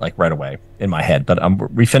record like right away in my head.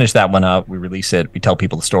 But we finish that one up. We release it. We tell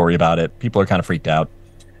people the story about it. People are kind of freaked out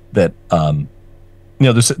that you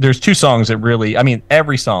know, there's two songs that really, I mean,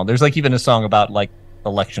 every song. There's like even a song about like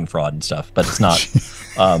election fraud and stuff, but it's not.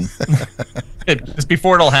 It's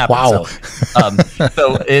before it all happened. Wow.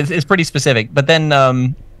 So it's pretty specific. But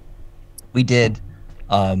then we did.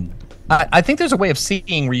 I think there's a way of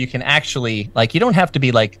seeing where you can actually, like, you don't have to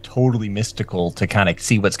be like totally mystical to kind of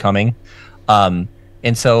see what's coming. And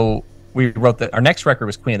so we wrote our next record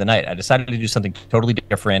was Queen of the Night. I decided to do something totally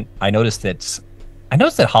different. I noticed that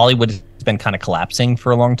Hollywood has been kind of collapsing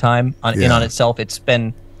for a long time in on itself. It's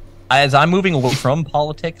been, as I'm moving away from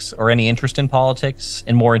politics or any interest in politics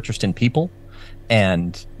and more interest in people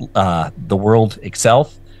and the world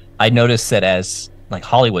itself, I noticed that as like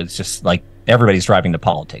Hollywood's just like, everybody's driving to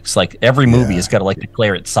politics. Like every movie has got to like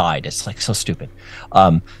declare its side. It's like so stupid.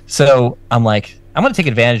 So I'm like, I'm going to take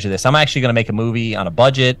advantage of this. I'm actually going to make a movie on a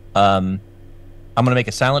budget. I'm going to make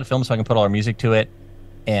a silent film so I can put all our music to it.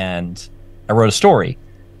 And I wrote a story.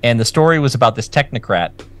 And the story was about this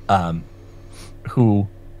technocrat who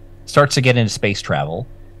starts to get into space travel,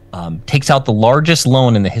 takes out the largest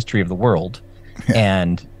loan in the history of the world,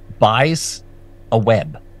 and buys a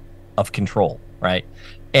web of control, right?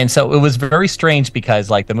 And so it was very strange because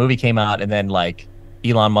like the movie came out and then like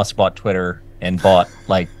Elon Musk bought Twitter and bought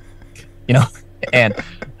like, you know, and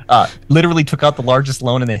literally took out the largest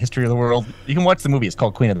loan in the history of the world. You can watch the movie. It's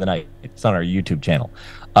called Queen of the Night. It's on our YouTube channel.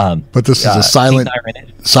 But this is a silent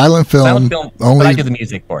film. Silent film. Only, but I do the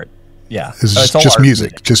music for it. Yeah. It's just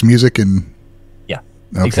music. Just music and... Yeah,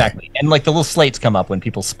 okay. Exactly. And like the little slates come up when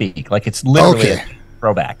people speak. Like it's literally a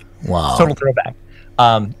throwback. Wow. Total throwback.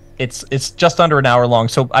 It's just under an hour long,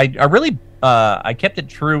 so I really I kept it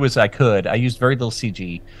true as I could. I used very little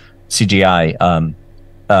CGI.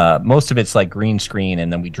 Most of it's like green screen,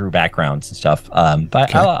 and then we drew backgrounds and stuff.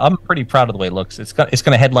 But I'm pretty proud of the way it looks. It's going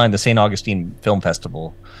to headline the St. Augustine Film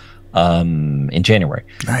Festival in January.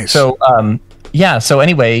 Nice. So yeah. So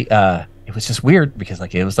anyway, it was just weird because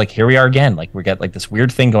like it was like here we are again. Like we got like this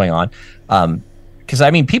weird thing going on. Because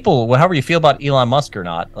I mean, people, however you feel about Elon Musk or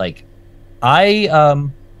not, like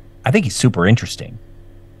I think he's super interesting.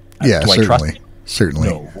 Yeah, do I trust him? Certainly.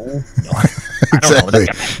 No. I don't know what that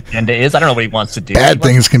guy's agenda is. I don't know what he wants to do. Bad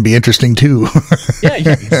things can be interesting too. yeah,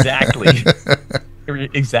 exactly.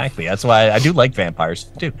 Exactly. That's why I do like vampires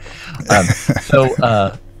too.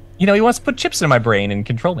 You know, he wants to put chips in my brain and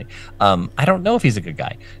control me. I don't know if he's a good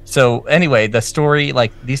guy. So anyway, the story,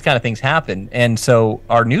 like these kind of things happen, and so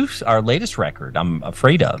our latest record, I'm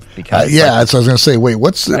afraid of because that's what I was going to say. Wait,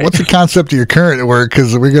 what's the concept of your current work?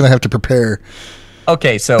 Because we're going to have to prepare.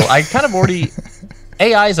 Okay, so I kind of already.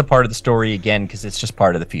 AI is a part of the story again because it's just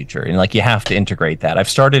part of the future, and like you have to integrate that. I've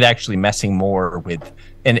started actually messing more with,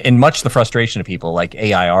 and much the frustration of people, like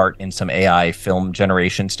AI art and some AI film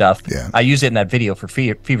generation stuff. Yeah. I use it in that video for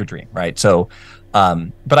Fever Dream, right? So,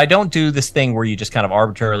 but I don't do this thing where you just kind of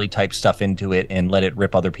arbitrarily type stuff into it and let it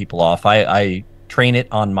rip other people off. I train it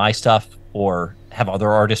on my stuff or have other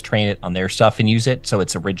artists train it on their stuff and use it so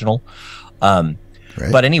it's original. Right.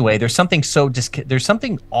 But anyway, there's something there's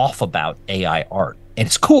something off about AI art, and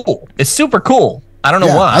it's cool. It's super cool. I don't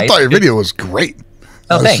know why. I thought your video was great.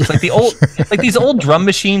 Oh, thanks. Like these old drum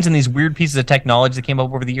machines and these weird pieces of technology that came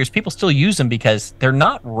up over the years, people still use them because they're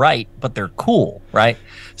not right, but they're cool, right?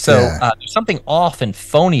 So there's something off and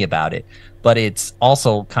phony about it, but it's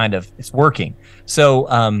also it's working.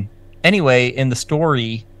 So anyway, in the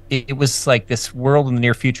story, it was like this world in the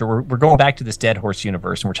near future. We're going back to this Dead Horse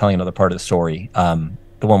universe, and we're telling another part of the story,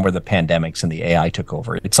 the one where the pandemics and the AI took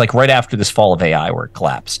over. It's like right after this fall of AI where it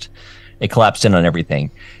collapsed. It collapsed in on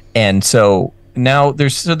everything. And so now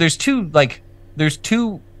there's two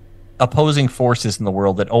opposing forces in the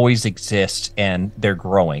world that always exist, and they're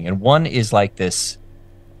growing. And one is like this,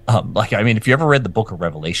 if you ever read the Book of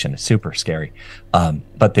Revelation, it's super scary.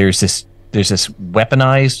 But there's this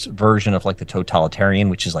weaponized version of like the totalitarian,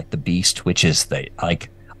 which is like the beast, which is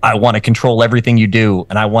I want to control everything you do,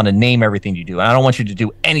 and I want to name everything you do, and I don't want you to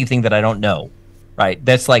do anything that I don't know. Right.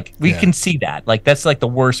 That's like, we can see that. Like, that's like the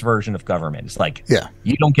worst version of government. It's like,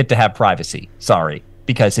 you don't get to have privacy. Sorry.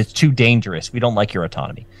 Because it's too dangerous. We don't like your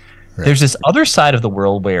autonomy. Right. There's this other side of the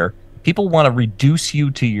world where people want to reduce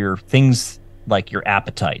you to your things like your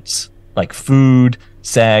appetites, like food,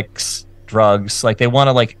 sex, drugs. Like they want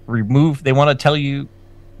to like remove, they want to tell you,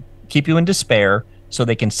 keep you in despair so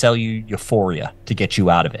they can sell you euphoria to get you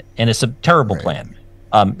out of it. And it's a terrible plan.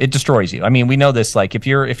 It destroys you. I mean, we know this, like if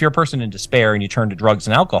you're a person in despair and you turn to drugs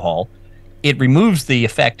and alcohol, it removes the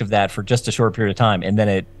effect of that for just a short period of time. And then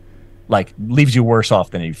it like leaves you worse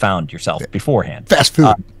off than you found yourself beforehand. Fast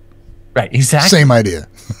food. Right. Exactly. Same idea.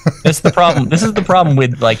 That's the problem. This is the problem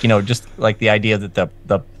with like, you know, just like the idea that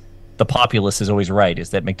the populace is always right, is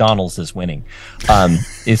that McDonald's is winning.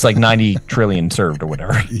 It's like 90 trillion served or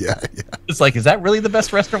whatever. Yeah. It's like, is that really the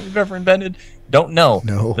best restaurant we've ever invented? Don't know.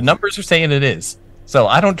 No. The numbers are saying it is. So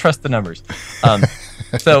I don't trust the numbers.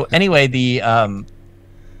 So anyway,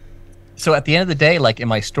 so at the end of the day, like in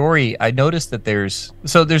my story, I noticed that there's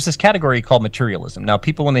this category called materialism. Now,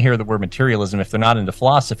 people, when they hear the word materialism, if they're not into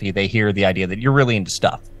philosophy, they hear the idea that you're really into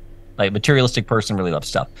stuff. Like materialistic person really loves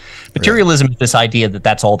stuff. Materialism is this idea that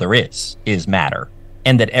that's all there is matter,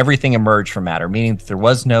 and that everything emerged from matter, meaning that there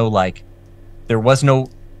was no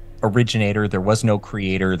originator, there was no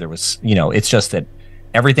creator, there was, you know, it's just that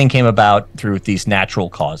everything came about through these natural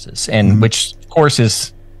causes, and which of course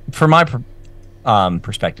is, from my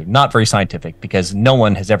perspective, not very scientific, because no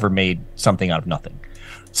one has ever made something out of nothing.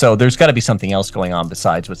 So there's got to be something else going on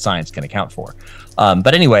besides what science can account for.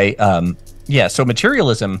 But anyway, so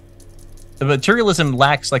materialism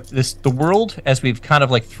lacks like this, the world as we've kind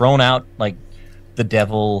of like thrown out like the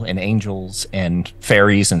devil and angels and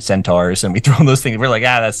fairies and centaurs, and we throw those things, we're like,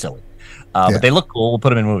 that's silly. But they look cool, we'll put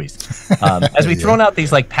them in movies. As we've thrown out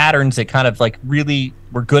these like patterns that kind of like really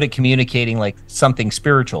were good at communicating like something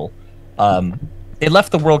spiritual, it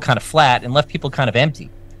left the world kind of flat and left people kind of empty.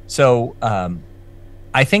 So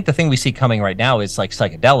I think the thing we see coming right now is like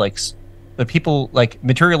psychedelics. The people, like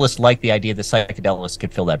materialists, like the idea that psychedelics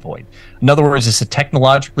could fill that void. In other words, it's a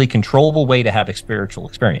technologically controllable way to have a spiritual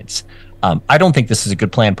experience. I don't think this is a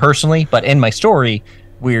good plan personally, but in my story,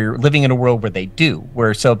 we're living in a world where they do.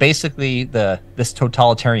 Where so basically this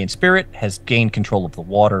totalitarian spirit has gained control of the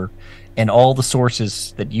water and all the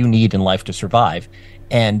sources that you need in life to survive.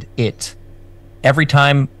 And every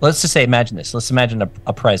time, let's just say, imagine this. Let's imagine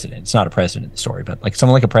a president. It's not a president in the story, but like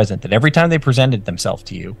someone like a president, that every time they presented themselves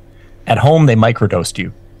to you, at home, they microdosed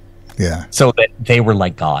you. Yeah. So that they were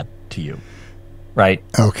like God to you. Right?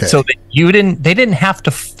 Okay. So that they didn't have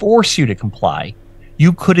to force you to comply.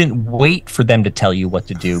 You couldn't wait for them to tell you what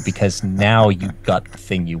to do, because now you got the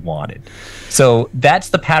thing you wanted. So that's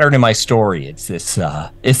the pattern in my story. It's this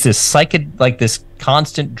this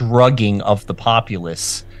constant drugging of the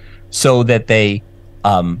populace, so that they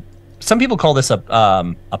some people call this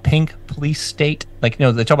a pink police state. Like, you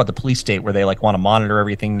know, they talk about the police state where they like want to monitor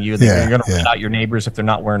everything. You're going to rat out your neighbors if they're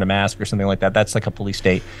not wearing a mask or something like that. That's like a police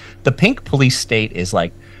state. The pink police state is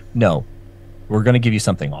like, no, we're going to give you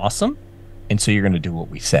something awesome, and so you're going to do what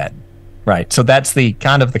we said. Right. So that's the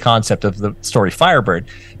kind of the concept of the story Firebird.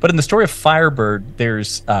 But in the story of Firebird,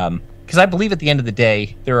 there's because I believe at the end of the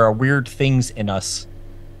day, there are weird things in us.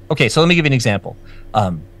 Okay, so let me give you an example.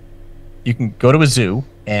 You can go to a zoo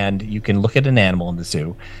and you can look at an animal in the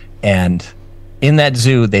zoo, and in that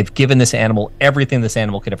zoo, they've given this animal everything this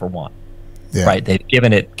animal could ever want. Yeah. Right? They've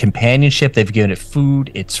given it companionship. They've given it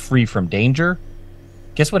food. It's free from danger.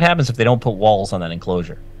 Guess what happens if they don't put walls on that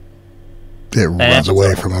enclosure? It runs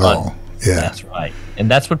away from it all. Yeah. That's right. And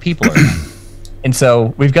that's what people are. And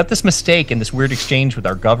so we've got this mistake and this weird exchange with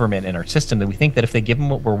our government and our system that we think that if they give them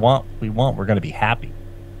what we want, we're going to be happy.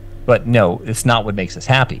 But no, it's not what makes us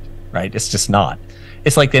happy. Right? It's just not.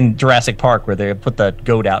 It's like in Jurassic Park where they put the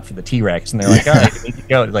goat out for the T-Rex, and they're like, all right, we need to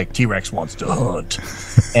go. Like, T-Rex wants to hunt.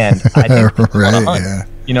 And I think want to hunt. Yeah.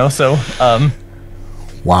 You know, so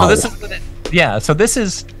wow. So this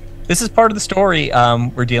is so this is part of the story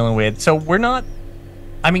we're dealing with. So we're not,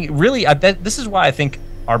 I mean, really, this is why I think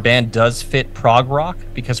our band does fit prog rock,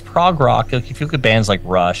 because prog rock, if you look at bands like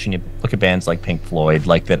Rush and you look at bands like Pink Floyd,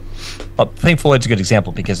 like that, Pink Floyd's a good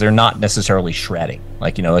example because they're not necessarily shredding.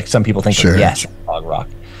 Like, you know, like some people think, sure, yes, prog rock.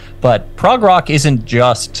 But prog rock isn't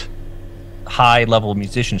just high level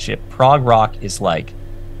musicianship. Prog rock is like,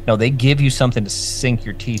 no, they give you something to sink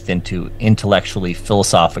your teeth into intellectually,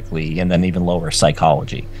 philosophically, and then even lower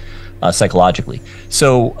psychologically.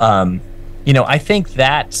 So, you know, I think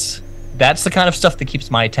that's the kind of stuff that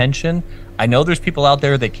keeps my attention. I know there's people out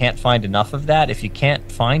there that can't find enough of that. If you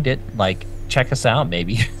can't find it, like, check us out,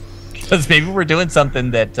 maybe. Because maybe we're doing something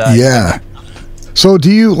that... yeah. So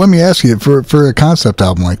let me ask you, for a concept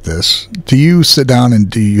album like this, do you sit down and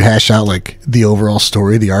do you hash out, like, the overall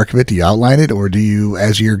story, the arc of it? Do you outline it? Or do you,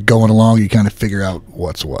 as you're going along, you kind of figure out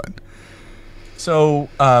what's what? So,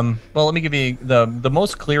 well, let me give you the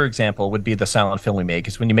most clear example would be the silent film we make.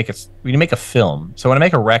 Is when you make a film. So when I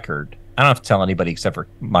make a record, I don't have to tell anybody except for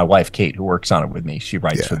my wife Kate, who works on it with me. She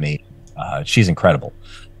writes with me. She's incredible.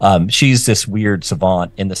 She's this weird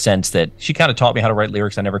savant in the sense that she kind of taught me how to write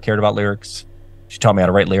lyrics. I never cared about lyrics. She taught me how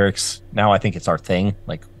to write lyrics. Now I think it's our thing,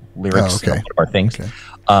 like lyrics are one of our things.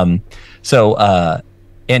 Okay.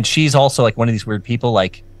 And she's also like one of these weird people,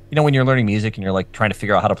 like, you know, when you're learning music and you're like trying to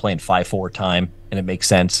figure out how to play in 5/4 time and it makes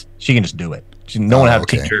sense, she can just do it. No one has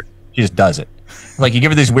to teach her. She just does it. Like, you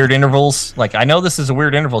give her these weird intervals. Like, I know this is a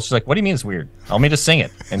weird interval. She's like, what do you mean it's weird? Let me just sing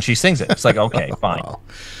it. And she sings it. It's like, okay, fine.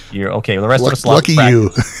 You're okay. The rest of us lucky you.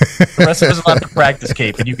 The rest of us allowed to practice,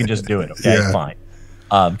 Kate, and you can just do it. Okay, fine.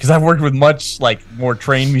 Because I've worked with much like more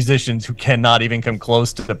trained musicians who cannot even come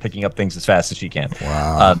close to picking up things as fast as she can.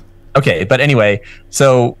 Wow. Okay, but anyway,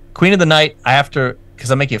 so Queen of the Night, I have to, because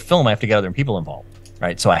I'm making a film, I have to get other people involved,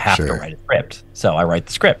 right? So I have to write a script. So I write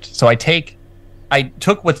the script. So I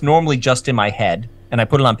took what's normally just in my head and I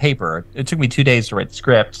put it on paper. It took me 2 days to write the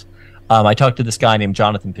script. I talked to this guy named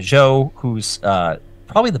Jonathan Peugeot, who's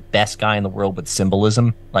probably the best guy in the world with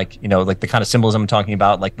symbolism, like, you know, like the kind of symbolism I'm talking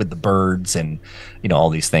about, like with the birds and, you know, all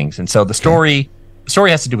these things. And so the story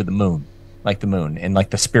has to do with the moon, like the moon and like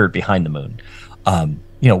the spirit behind the moon.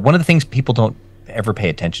 You know, one of the things people don't ever pay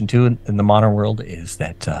attention to in the modern world is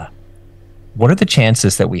that what are the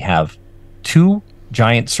chances that we have two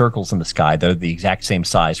giant circles in the sky that are the exact same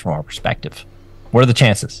size from our perspective? What are the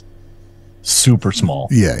chances? Super small.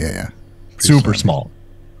 Yeah. Super small.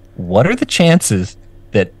 What are the chances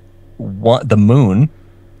that the moon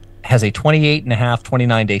has a 28.5,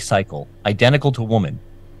 29-day cycle, identical to a woman,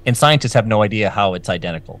 and scientists have no idea how it's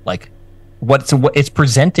identical? Like, it's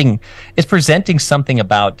presenting something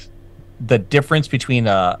about the difference between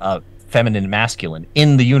a feminine and masculine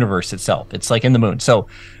in the universe itself. It's like in the moon. So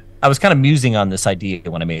I was kind of musing on this idea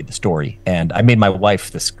when I made the story, and I made my wife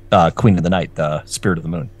this Queen of the Night, the spirit of the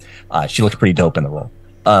moon. She looks pretty dope in the role.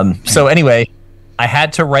 So anyway, I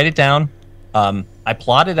had to write it down. I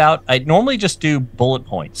plotted out. I normally just do bullet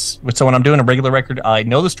points. So when I'm doing a regular record, I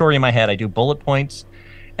know the story in my head. I do bullet points,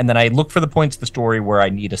 and then I look for the points of the story where I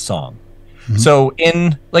need a song. Mm-hmm. So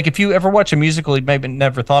if you ever watch a musical, you maybe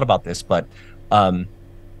never thought about this, but a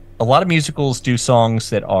lot of musicals do songs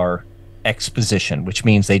that are exposition, which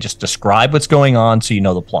means they just describe what's going on so you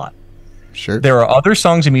know the plot. Sure. There are other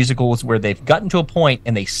songs in musicals where they've gotten to a point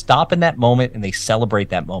and they stop in that moment and they celebrate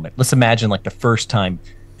that moment. Let's imagine like the first time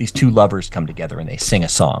these two lovers come together and they sing a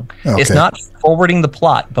song. Okay. It's not forwarding the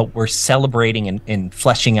plot, but we're celebrating and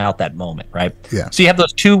fleshing out that moment, right? Yeah. So you have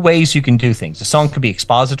those two ways you can do things. The song could be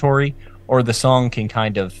expository, or the song can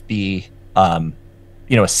kind of be,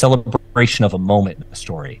 a celebration of a moment in the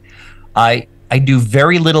story. I do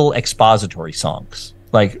very little expository songs,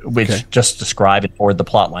 which just describe and forward the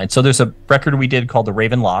plot line. So there's a record we did called The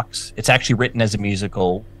Raven Locks. It's actually written as a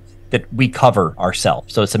musical that we cover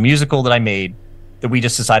ourselves. So it's a musical that I made that we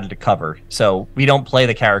just decided to cover. So we don't play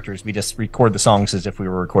the characters. We just record the songs as if we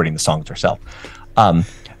were recording the songs ourselves.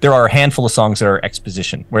 There are a handful of songs that are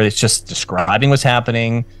exposition, where it's just describing what's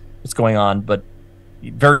happening, what's going on, but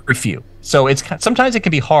very few. So sometimes it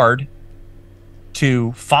can be hard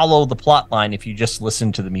to follow the plot line if you just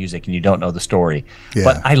listen to the music and you don't know the story. Yeah.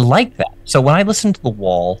 But I like that. So when I listen to The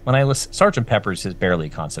Wall, Sgt. Pepper's is barely a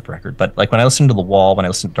concept record, but like when I listen to The Wall, when I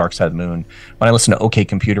listen to Dark Side of the Moon, when I listen to OK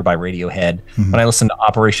Computer by Radiohead, when I listen to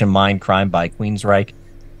Operation Mindcrime by Queensryche,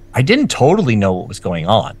 I didn't totally know what was going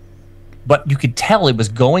on, but you could tell it was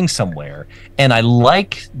going somewhere. And I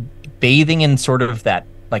like bathing in sort of that,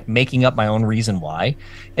 like making up my own reason why.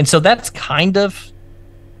 And so that's kind of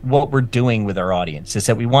what we're doing with our audience, is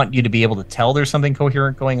that we want you to be able to tell there's something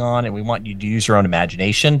coherent going on, and we want you to use your own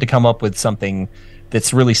imagination to come up with something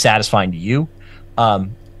that's really satisfying to you.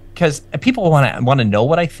 Because people want to know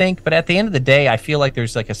what I think, but at the end of the day, I feel like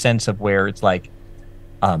there's like a sense of where it's like,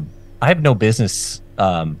 I have no business.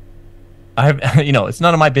 It's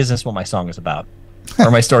none of my business what my song is about or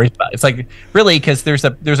my story's about. It's like, really, because there's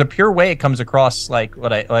a pure way it comes across, like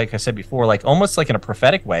I said before, like almost like in a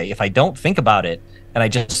prophetic way. If I don't think about it and I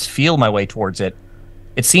just feel my way towards it,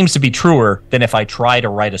 it seems to be truer than if I try to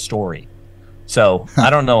write a story. So I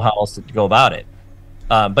don't know how else to go about it.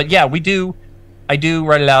 But yeah, I do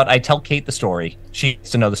write it out. I tell Kate the story. She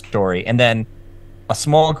needs to know the story. And then a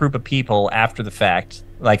small group of people after the fact,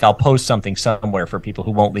 like I'll post something somewhere for people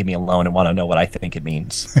who won't leave me alone and want to know what I think it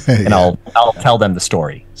means. And I'll tell them the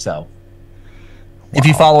story. So if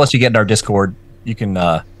you follow us, you get in our Discord. You can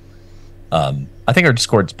I think our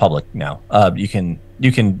Discord's public now.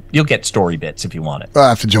 You'll get story bits if you want it. I'll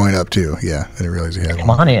have to join up too. Yeah, I didn't realize you had one. Come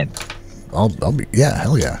on in. I'll be, yeah,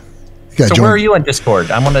 hell yeah. So where are you on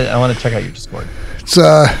Discord? I want to check out your Discord. It's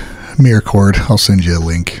Mear Cord. I'll send you a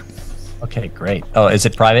link. Okay, great. Oh, is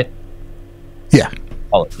it private? Yeah.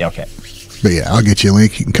 Oh, yeah. Okay. But yeah, I'll get you a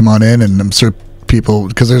link. You can come on in, and I'm sure people,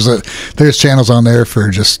 because there's channels on there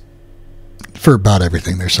for about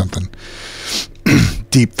everything. There's something.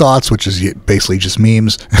 Deep Thoughts, which is basically just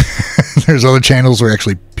memes. There's other channels where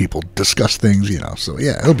actually people discuss things, so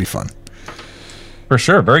yeah, it'll be fun. For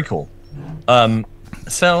sure. Very cool.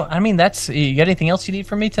 So, I mean, you got anything else you need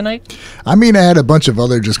from me tonight? I mean, I had a bunch of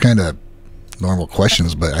other just kind of normal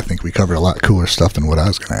questions, but I think we covered a lot cooler stuff than what I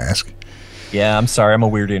was going to ask. Yeah, I'm sorry. I'm a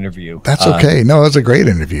weird interview. That's okay. No, it was a great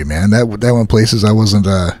interview, man. That went places I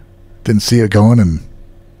didn't see it going, and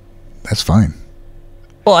that's fine.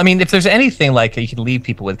 Well, I mean, if there's anything like you can leave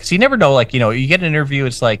people with, because you never know, like, you get an interview,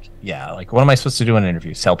 it's like, yeah, like, what am I supposed to do in an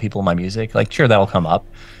interview? Sell people my music? Like, sure, that'll come up.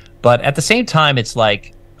 But at the same time, it's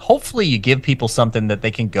like, hopefully you give people something that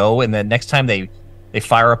they can go, and then next time they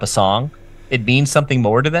fire up a song, it means something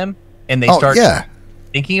more to them, and they start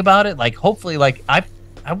thinking about it. Like, hopefully, like,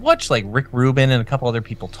 I watched, like, Rick Rubin and a couple other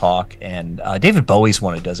people talk, and David Bowie's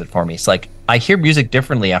one who does it for me. It's like, I hear music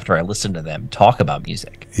differently after I listen to them talk about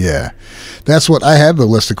music. Yeah. That's what I have, the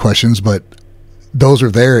list of questions, but those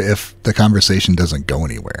are there if the conversation doesn't go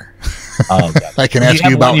anywhere. Oh, I can ask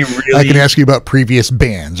you about I can ask you about previous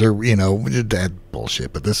bands or that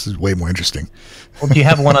bullshit, but this is way more interesting. Well, do you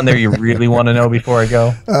have one on there you really want to know before I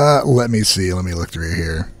go? Let me see. Let me look through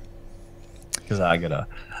here. Because I gotta.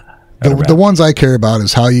 The ones I care about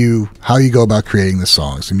is how you go about creating the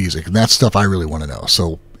songs, the music, and that's stuff I really want to know.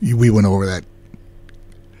 So we went over that.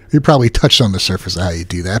 You probably touched on the surface of how you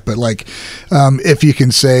do that, but like, if you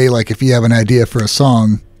can say, like, if you have an idea for a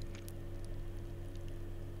song,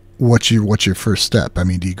 what's your first step? I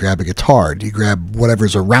mean, do you grab a guitar? Do you grab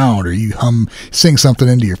whatever's around, or you sing something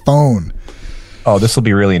into your phone? Oh, this will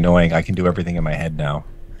be really annoying. I can do everything in my head now.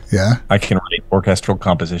 Yeah, I can write orchestral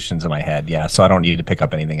compositions in my head. Yeah, so I don't need to pick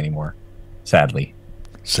up anything anymore. Sadly.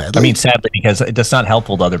 I mean, sadly, because it's not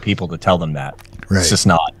helpful to other people to tell them that. Right. It's just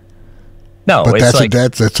not. No, but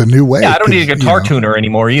it's that's a new way. Yeah, I don't need a guitar tuner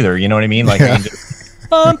anymore either. You know what I mean? Like, I can just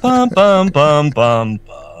bum bum bum bum bum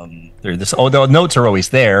bum. The notes are always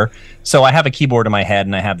there. So I have a keyboard in my head,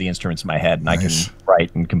 and I have the instruments in my head, and I can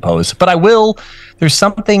write and compose. But there's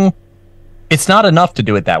something. It's not enough to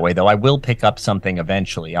do it that way, though. I will pick up something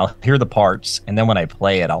eventually. I'll hear the parts, and then when I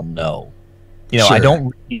play it, I'll know. I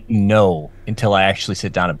don't really know until I actually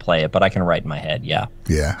sit down and play it, but I can write in my head. Yeah.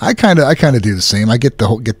 Yeah, I kind of do the same. I get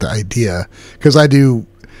the idea, because I do.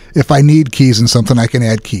 If I need keys in something, I can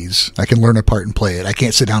add keys. I can learn a part and play it. I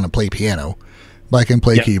can't sit down and play piano, but I can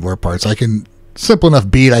play keyboard parts. I can simple enough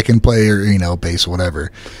beat I can play, or bass,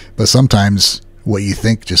 whatever. But sometimes what you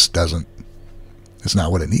think just doesn't. It's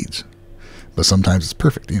not what it needs. But sometimes it's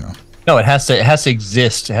perfect, No, it has to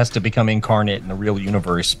exist. It has to become incarnate in the real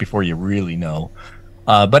universe before you really know.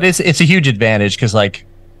 But it's a huge advantage, because, like,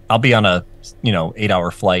 I'll be on a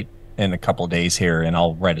 8-hour flight in a couple of days here, and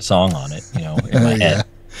I'll write a song on it, in my head,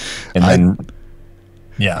 and then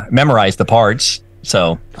memorize the parts.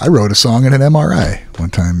 So I wrote a song in an MRI one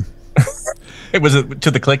time. Was it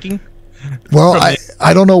to the clicking? Well,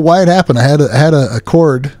 I don't know why it happened. I had a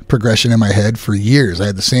chord progression in my head for years. I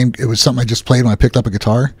had the same. It was something I just played when I picked up a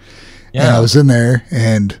guitar. Yeah. And I was in there,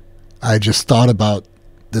 and I just thought about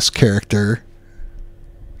this character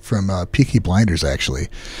from Peaky Blinders, actually.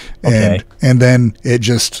 And then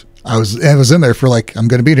I was in there for, like, I'm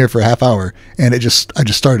going to be here for a half hour, and I just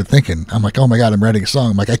started thinking. I'm like, oh my God, I'm writing a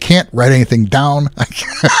song. I'm like, I can't write anything down.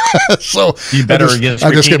 So you better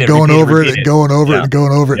I just kept going over it and going over it and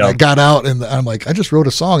going over it. And I got out, and I'm like, I just wrote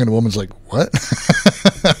a song, and the woman's like, what?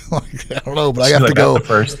 Like, I don't know, but I have to go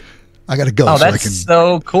first. I got to go. Oh, that's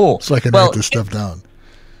so cool. So I can write this stuff down.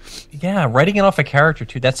 Yeah, writing it off a character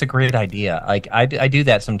too. That's a great idea. Like, I do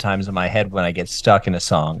that sometimes in my head when I get stuck in a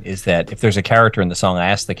song. Is that if there's a character in the song, I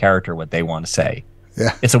ask the character what they want to say.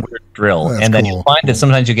 Yeah, it's a weird drill, and then you find that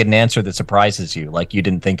sometimes you get an answer that surprises you, like you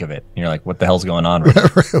didn't think of it. And you're like, "What the hell's going on?" Right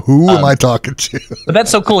Who am I talking to? But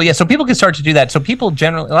that's so cool. Yeah, so people can start to do that. So a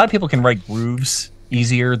lot of people can write grooves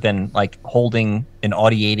easier than, like, holding and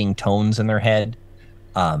audiating tones in their head.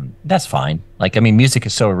 That's fine. Like, I mean, music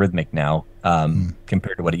is so rhythmic now,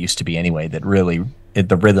 compared to what it used to be anyway, that really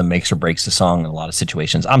the rhythm makes or breaks the song in a lot of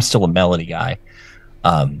situations. I'm still a melody guy.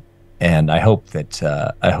 And I hope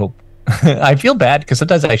that, I feel bad because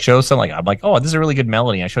sometimes I show something, I'm like, oh, this is a really good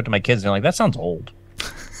melody. I show it to my kids and they're like, that sounds old.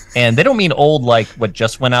 And they don't mean old like what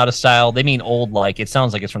just went out of style. They mean old like it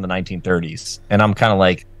sounds like it's from the 1930s. And I'm kind of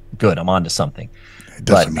like, good, I'm on to something. It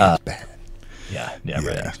doesn't mean it's bad. Yeah,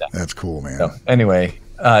 right. Exactly. That's cool, man. So, anyway,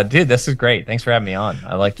 Dude, this is great. Thanks for having me on.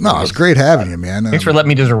 I like. No, it's great having you, man. Thanks for letting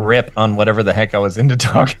me just rip on whatever the heck I was into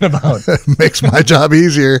talking about. Makes my job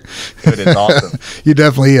easier. Dude, it's awesome. You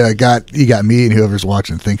definitely got me and whoever's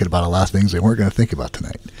watching thinking about a lot of things they weren't going to think about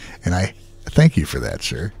tonight, and I thank you for that,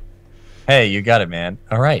 sir. Hey, you got it, man.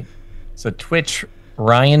 All right. So Twitch,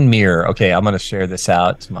 Ryan Mear. Okay, I'm going to share this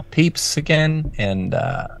out to my peeps again and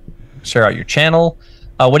share out your channel.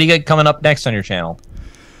 What do you got coming up next on your channel?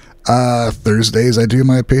 Thursdays I do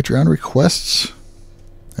my Patreon requests,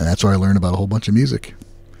 and that's where I learn about a whole bunch of music.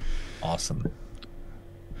 Awesome.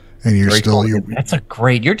 And you're Very still cool. That's a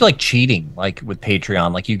great. You're like cheating, like with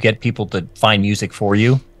Patreon. Like you get people to find music for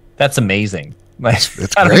you. That's amazing. Like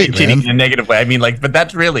it's I don't great, mean cheating man. in a negative way. I mean, like, but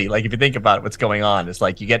that's really like if you think about what's going on, it's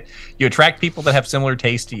like you attract people that have similar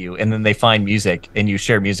taste to you, and then they find music, and you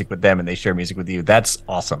share music with them, and they share music with you. That's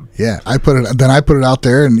awesome. Yeah, I put it out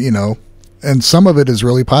there, and and some of it is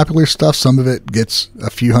really popular stuff. Some of it gets a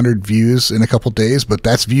few hundred views in a couple days, but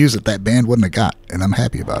that's views that band wouldn't have got, and I'm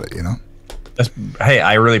happy about it. Hey,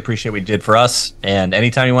 I really appreciate what you did for us, and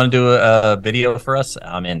anytime you want to do a video for us,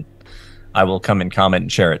 I'm in. I will come and comment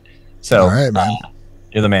and share it. So, all right, man.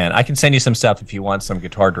 You're the man. I can send you some stuff if you want some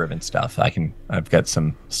guitar-driven stuff. I've got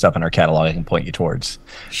some stuff in our catalog I can point you towards.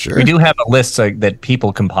 Sure. We do have a list that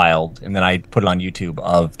people compiled, and then I put it on YouTube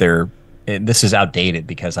of their. This is outdated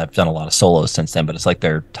because I've done a lot of solos since then, but it's like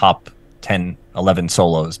their top 10, 11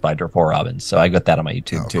 solos by ROBINS. So I got that on my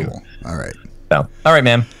YouTube too. Cool. All right. So, all right,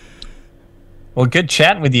 man. Well, good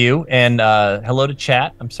chatting with you, and hello to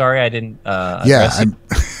chat. I'm sorry I didn't. I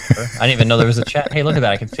didn't even know there was a chat. Hey, look at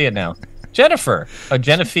that! I can see it now. Jennifer. Oh,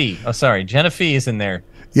 Jennifer. Oh, sorry. Jennifer is in there.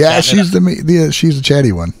 Yeah, she's she's the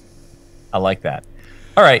chatty one. I like that.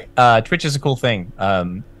 All right. Twitch is a cool thing.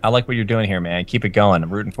 I like what you're doing here, man. Keep it going. I'm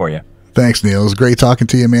rooting for you. Thanks, Neil. It was great talking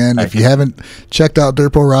to you, man. If you haven't checked out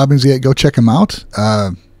Dirtpo Robins yet, go check them out.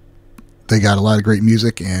 They got a lot of great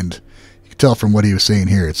music, and you can tell from what he was saying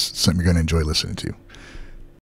here, it's something you're going to enjoy listening to.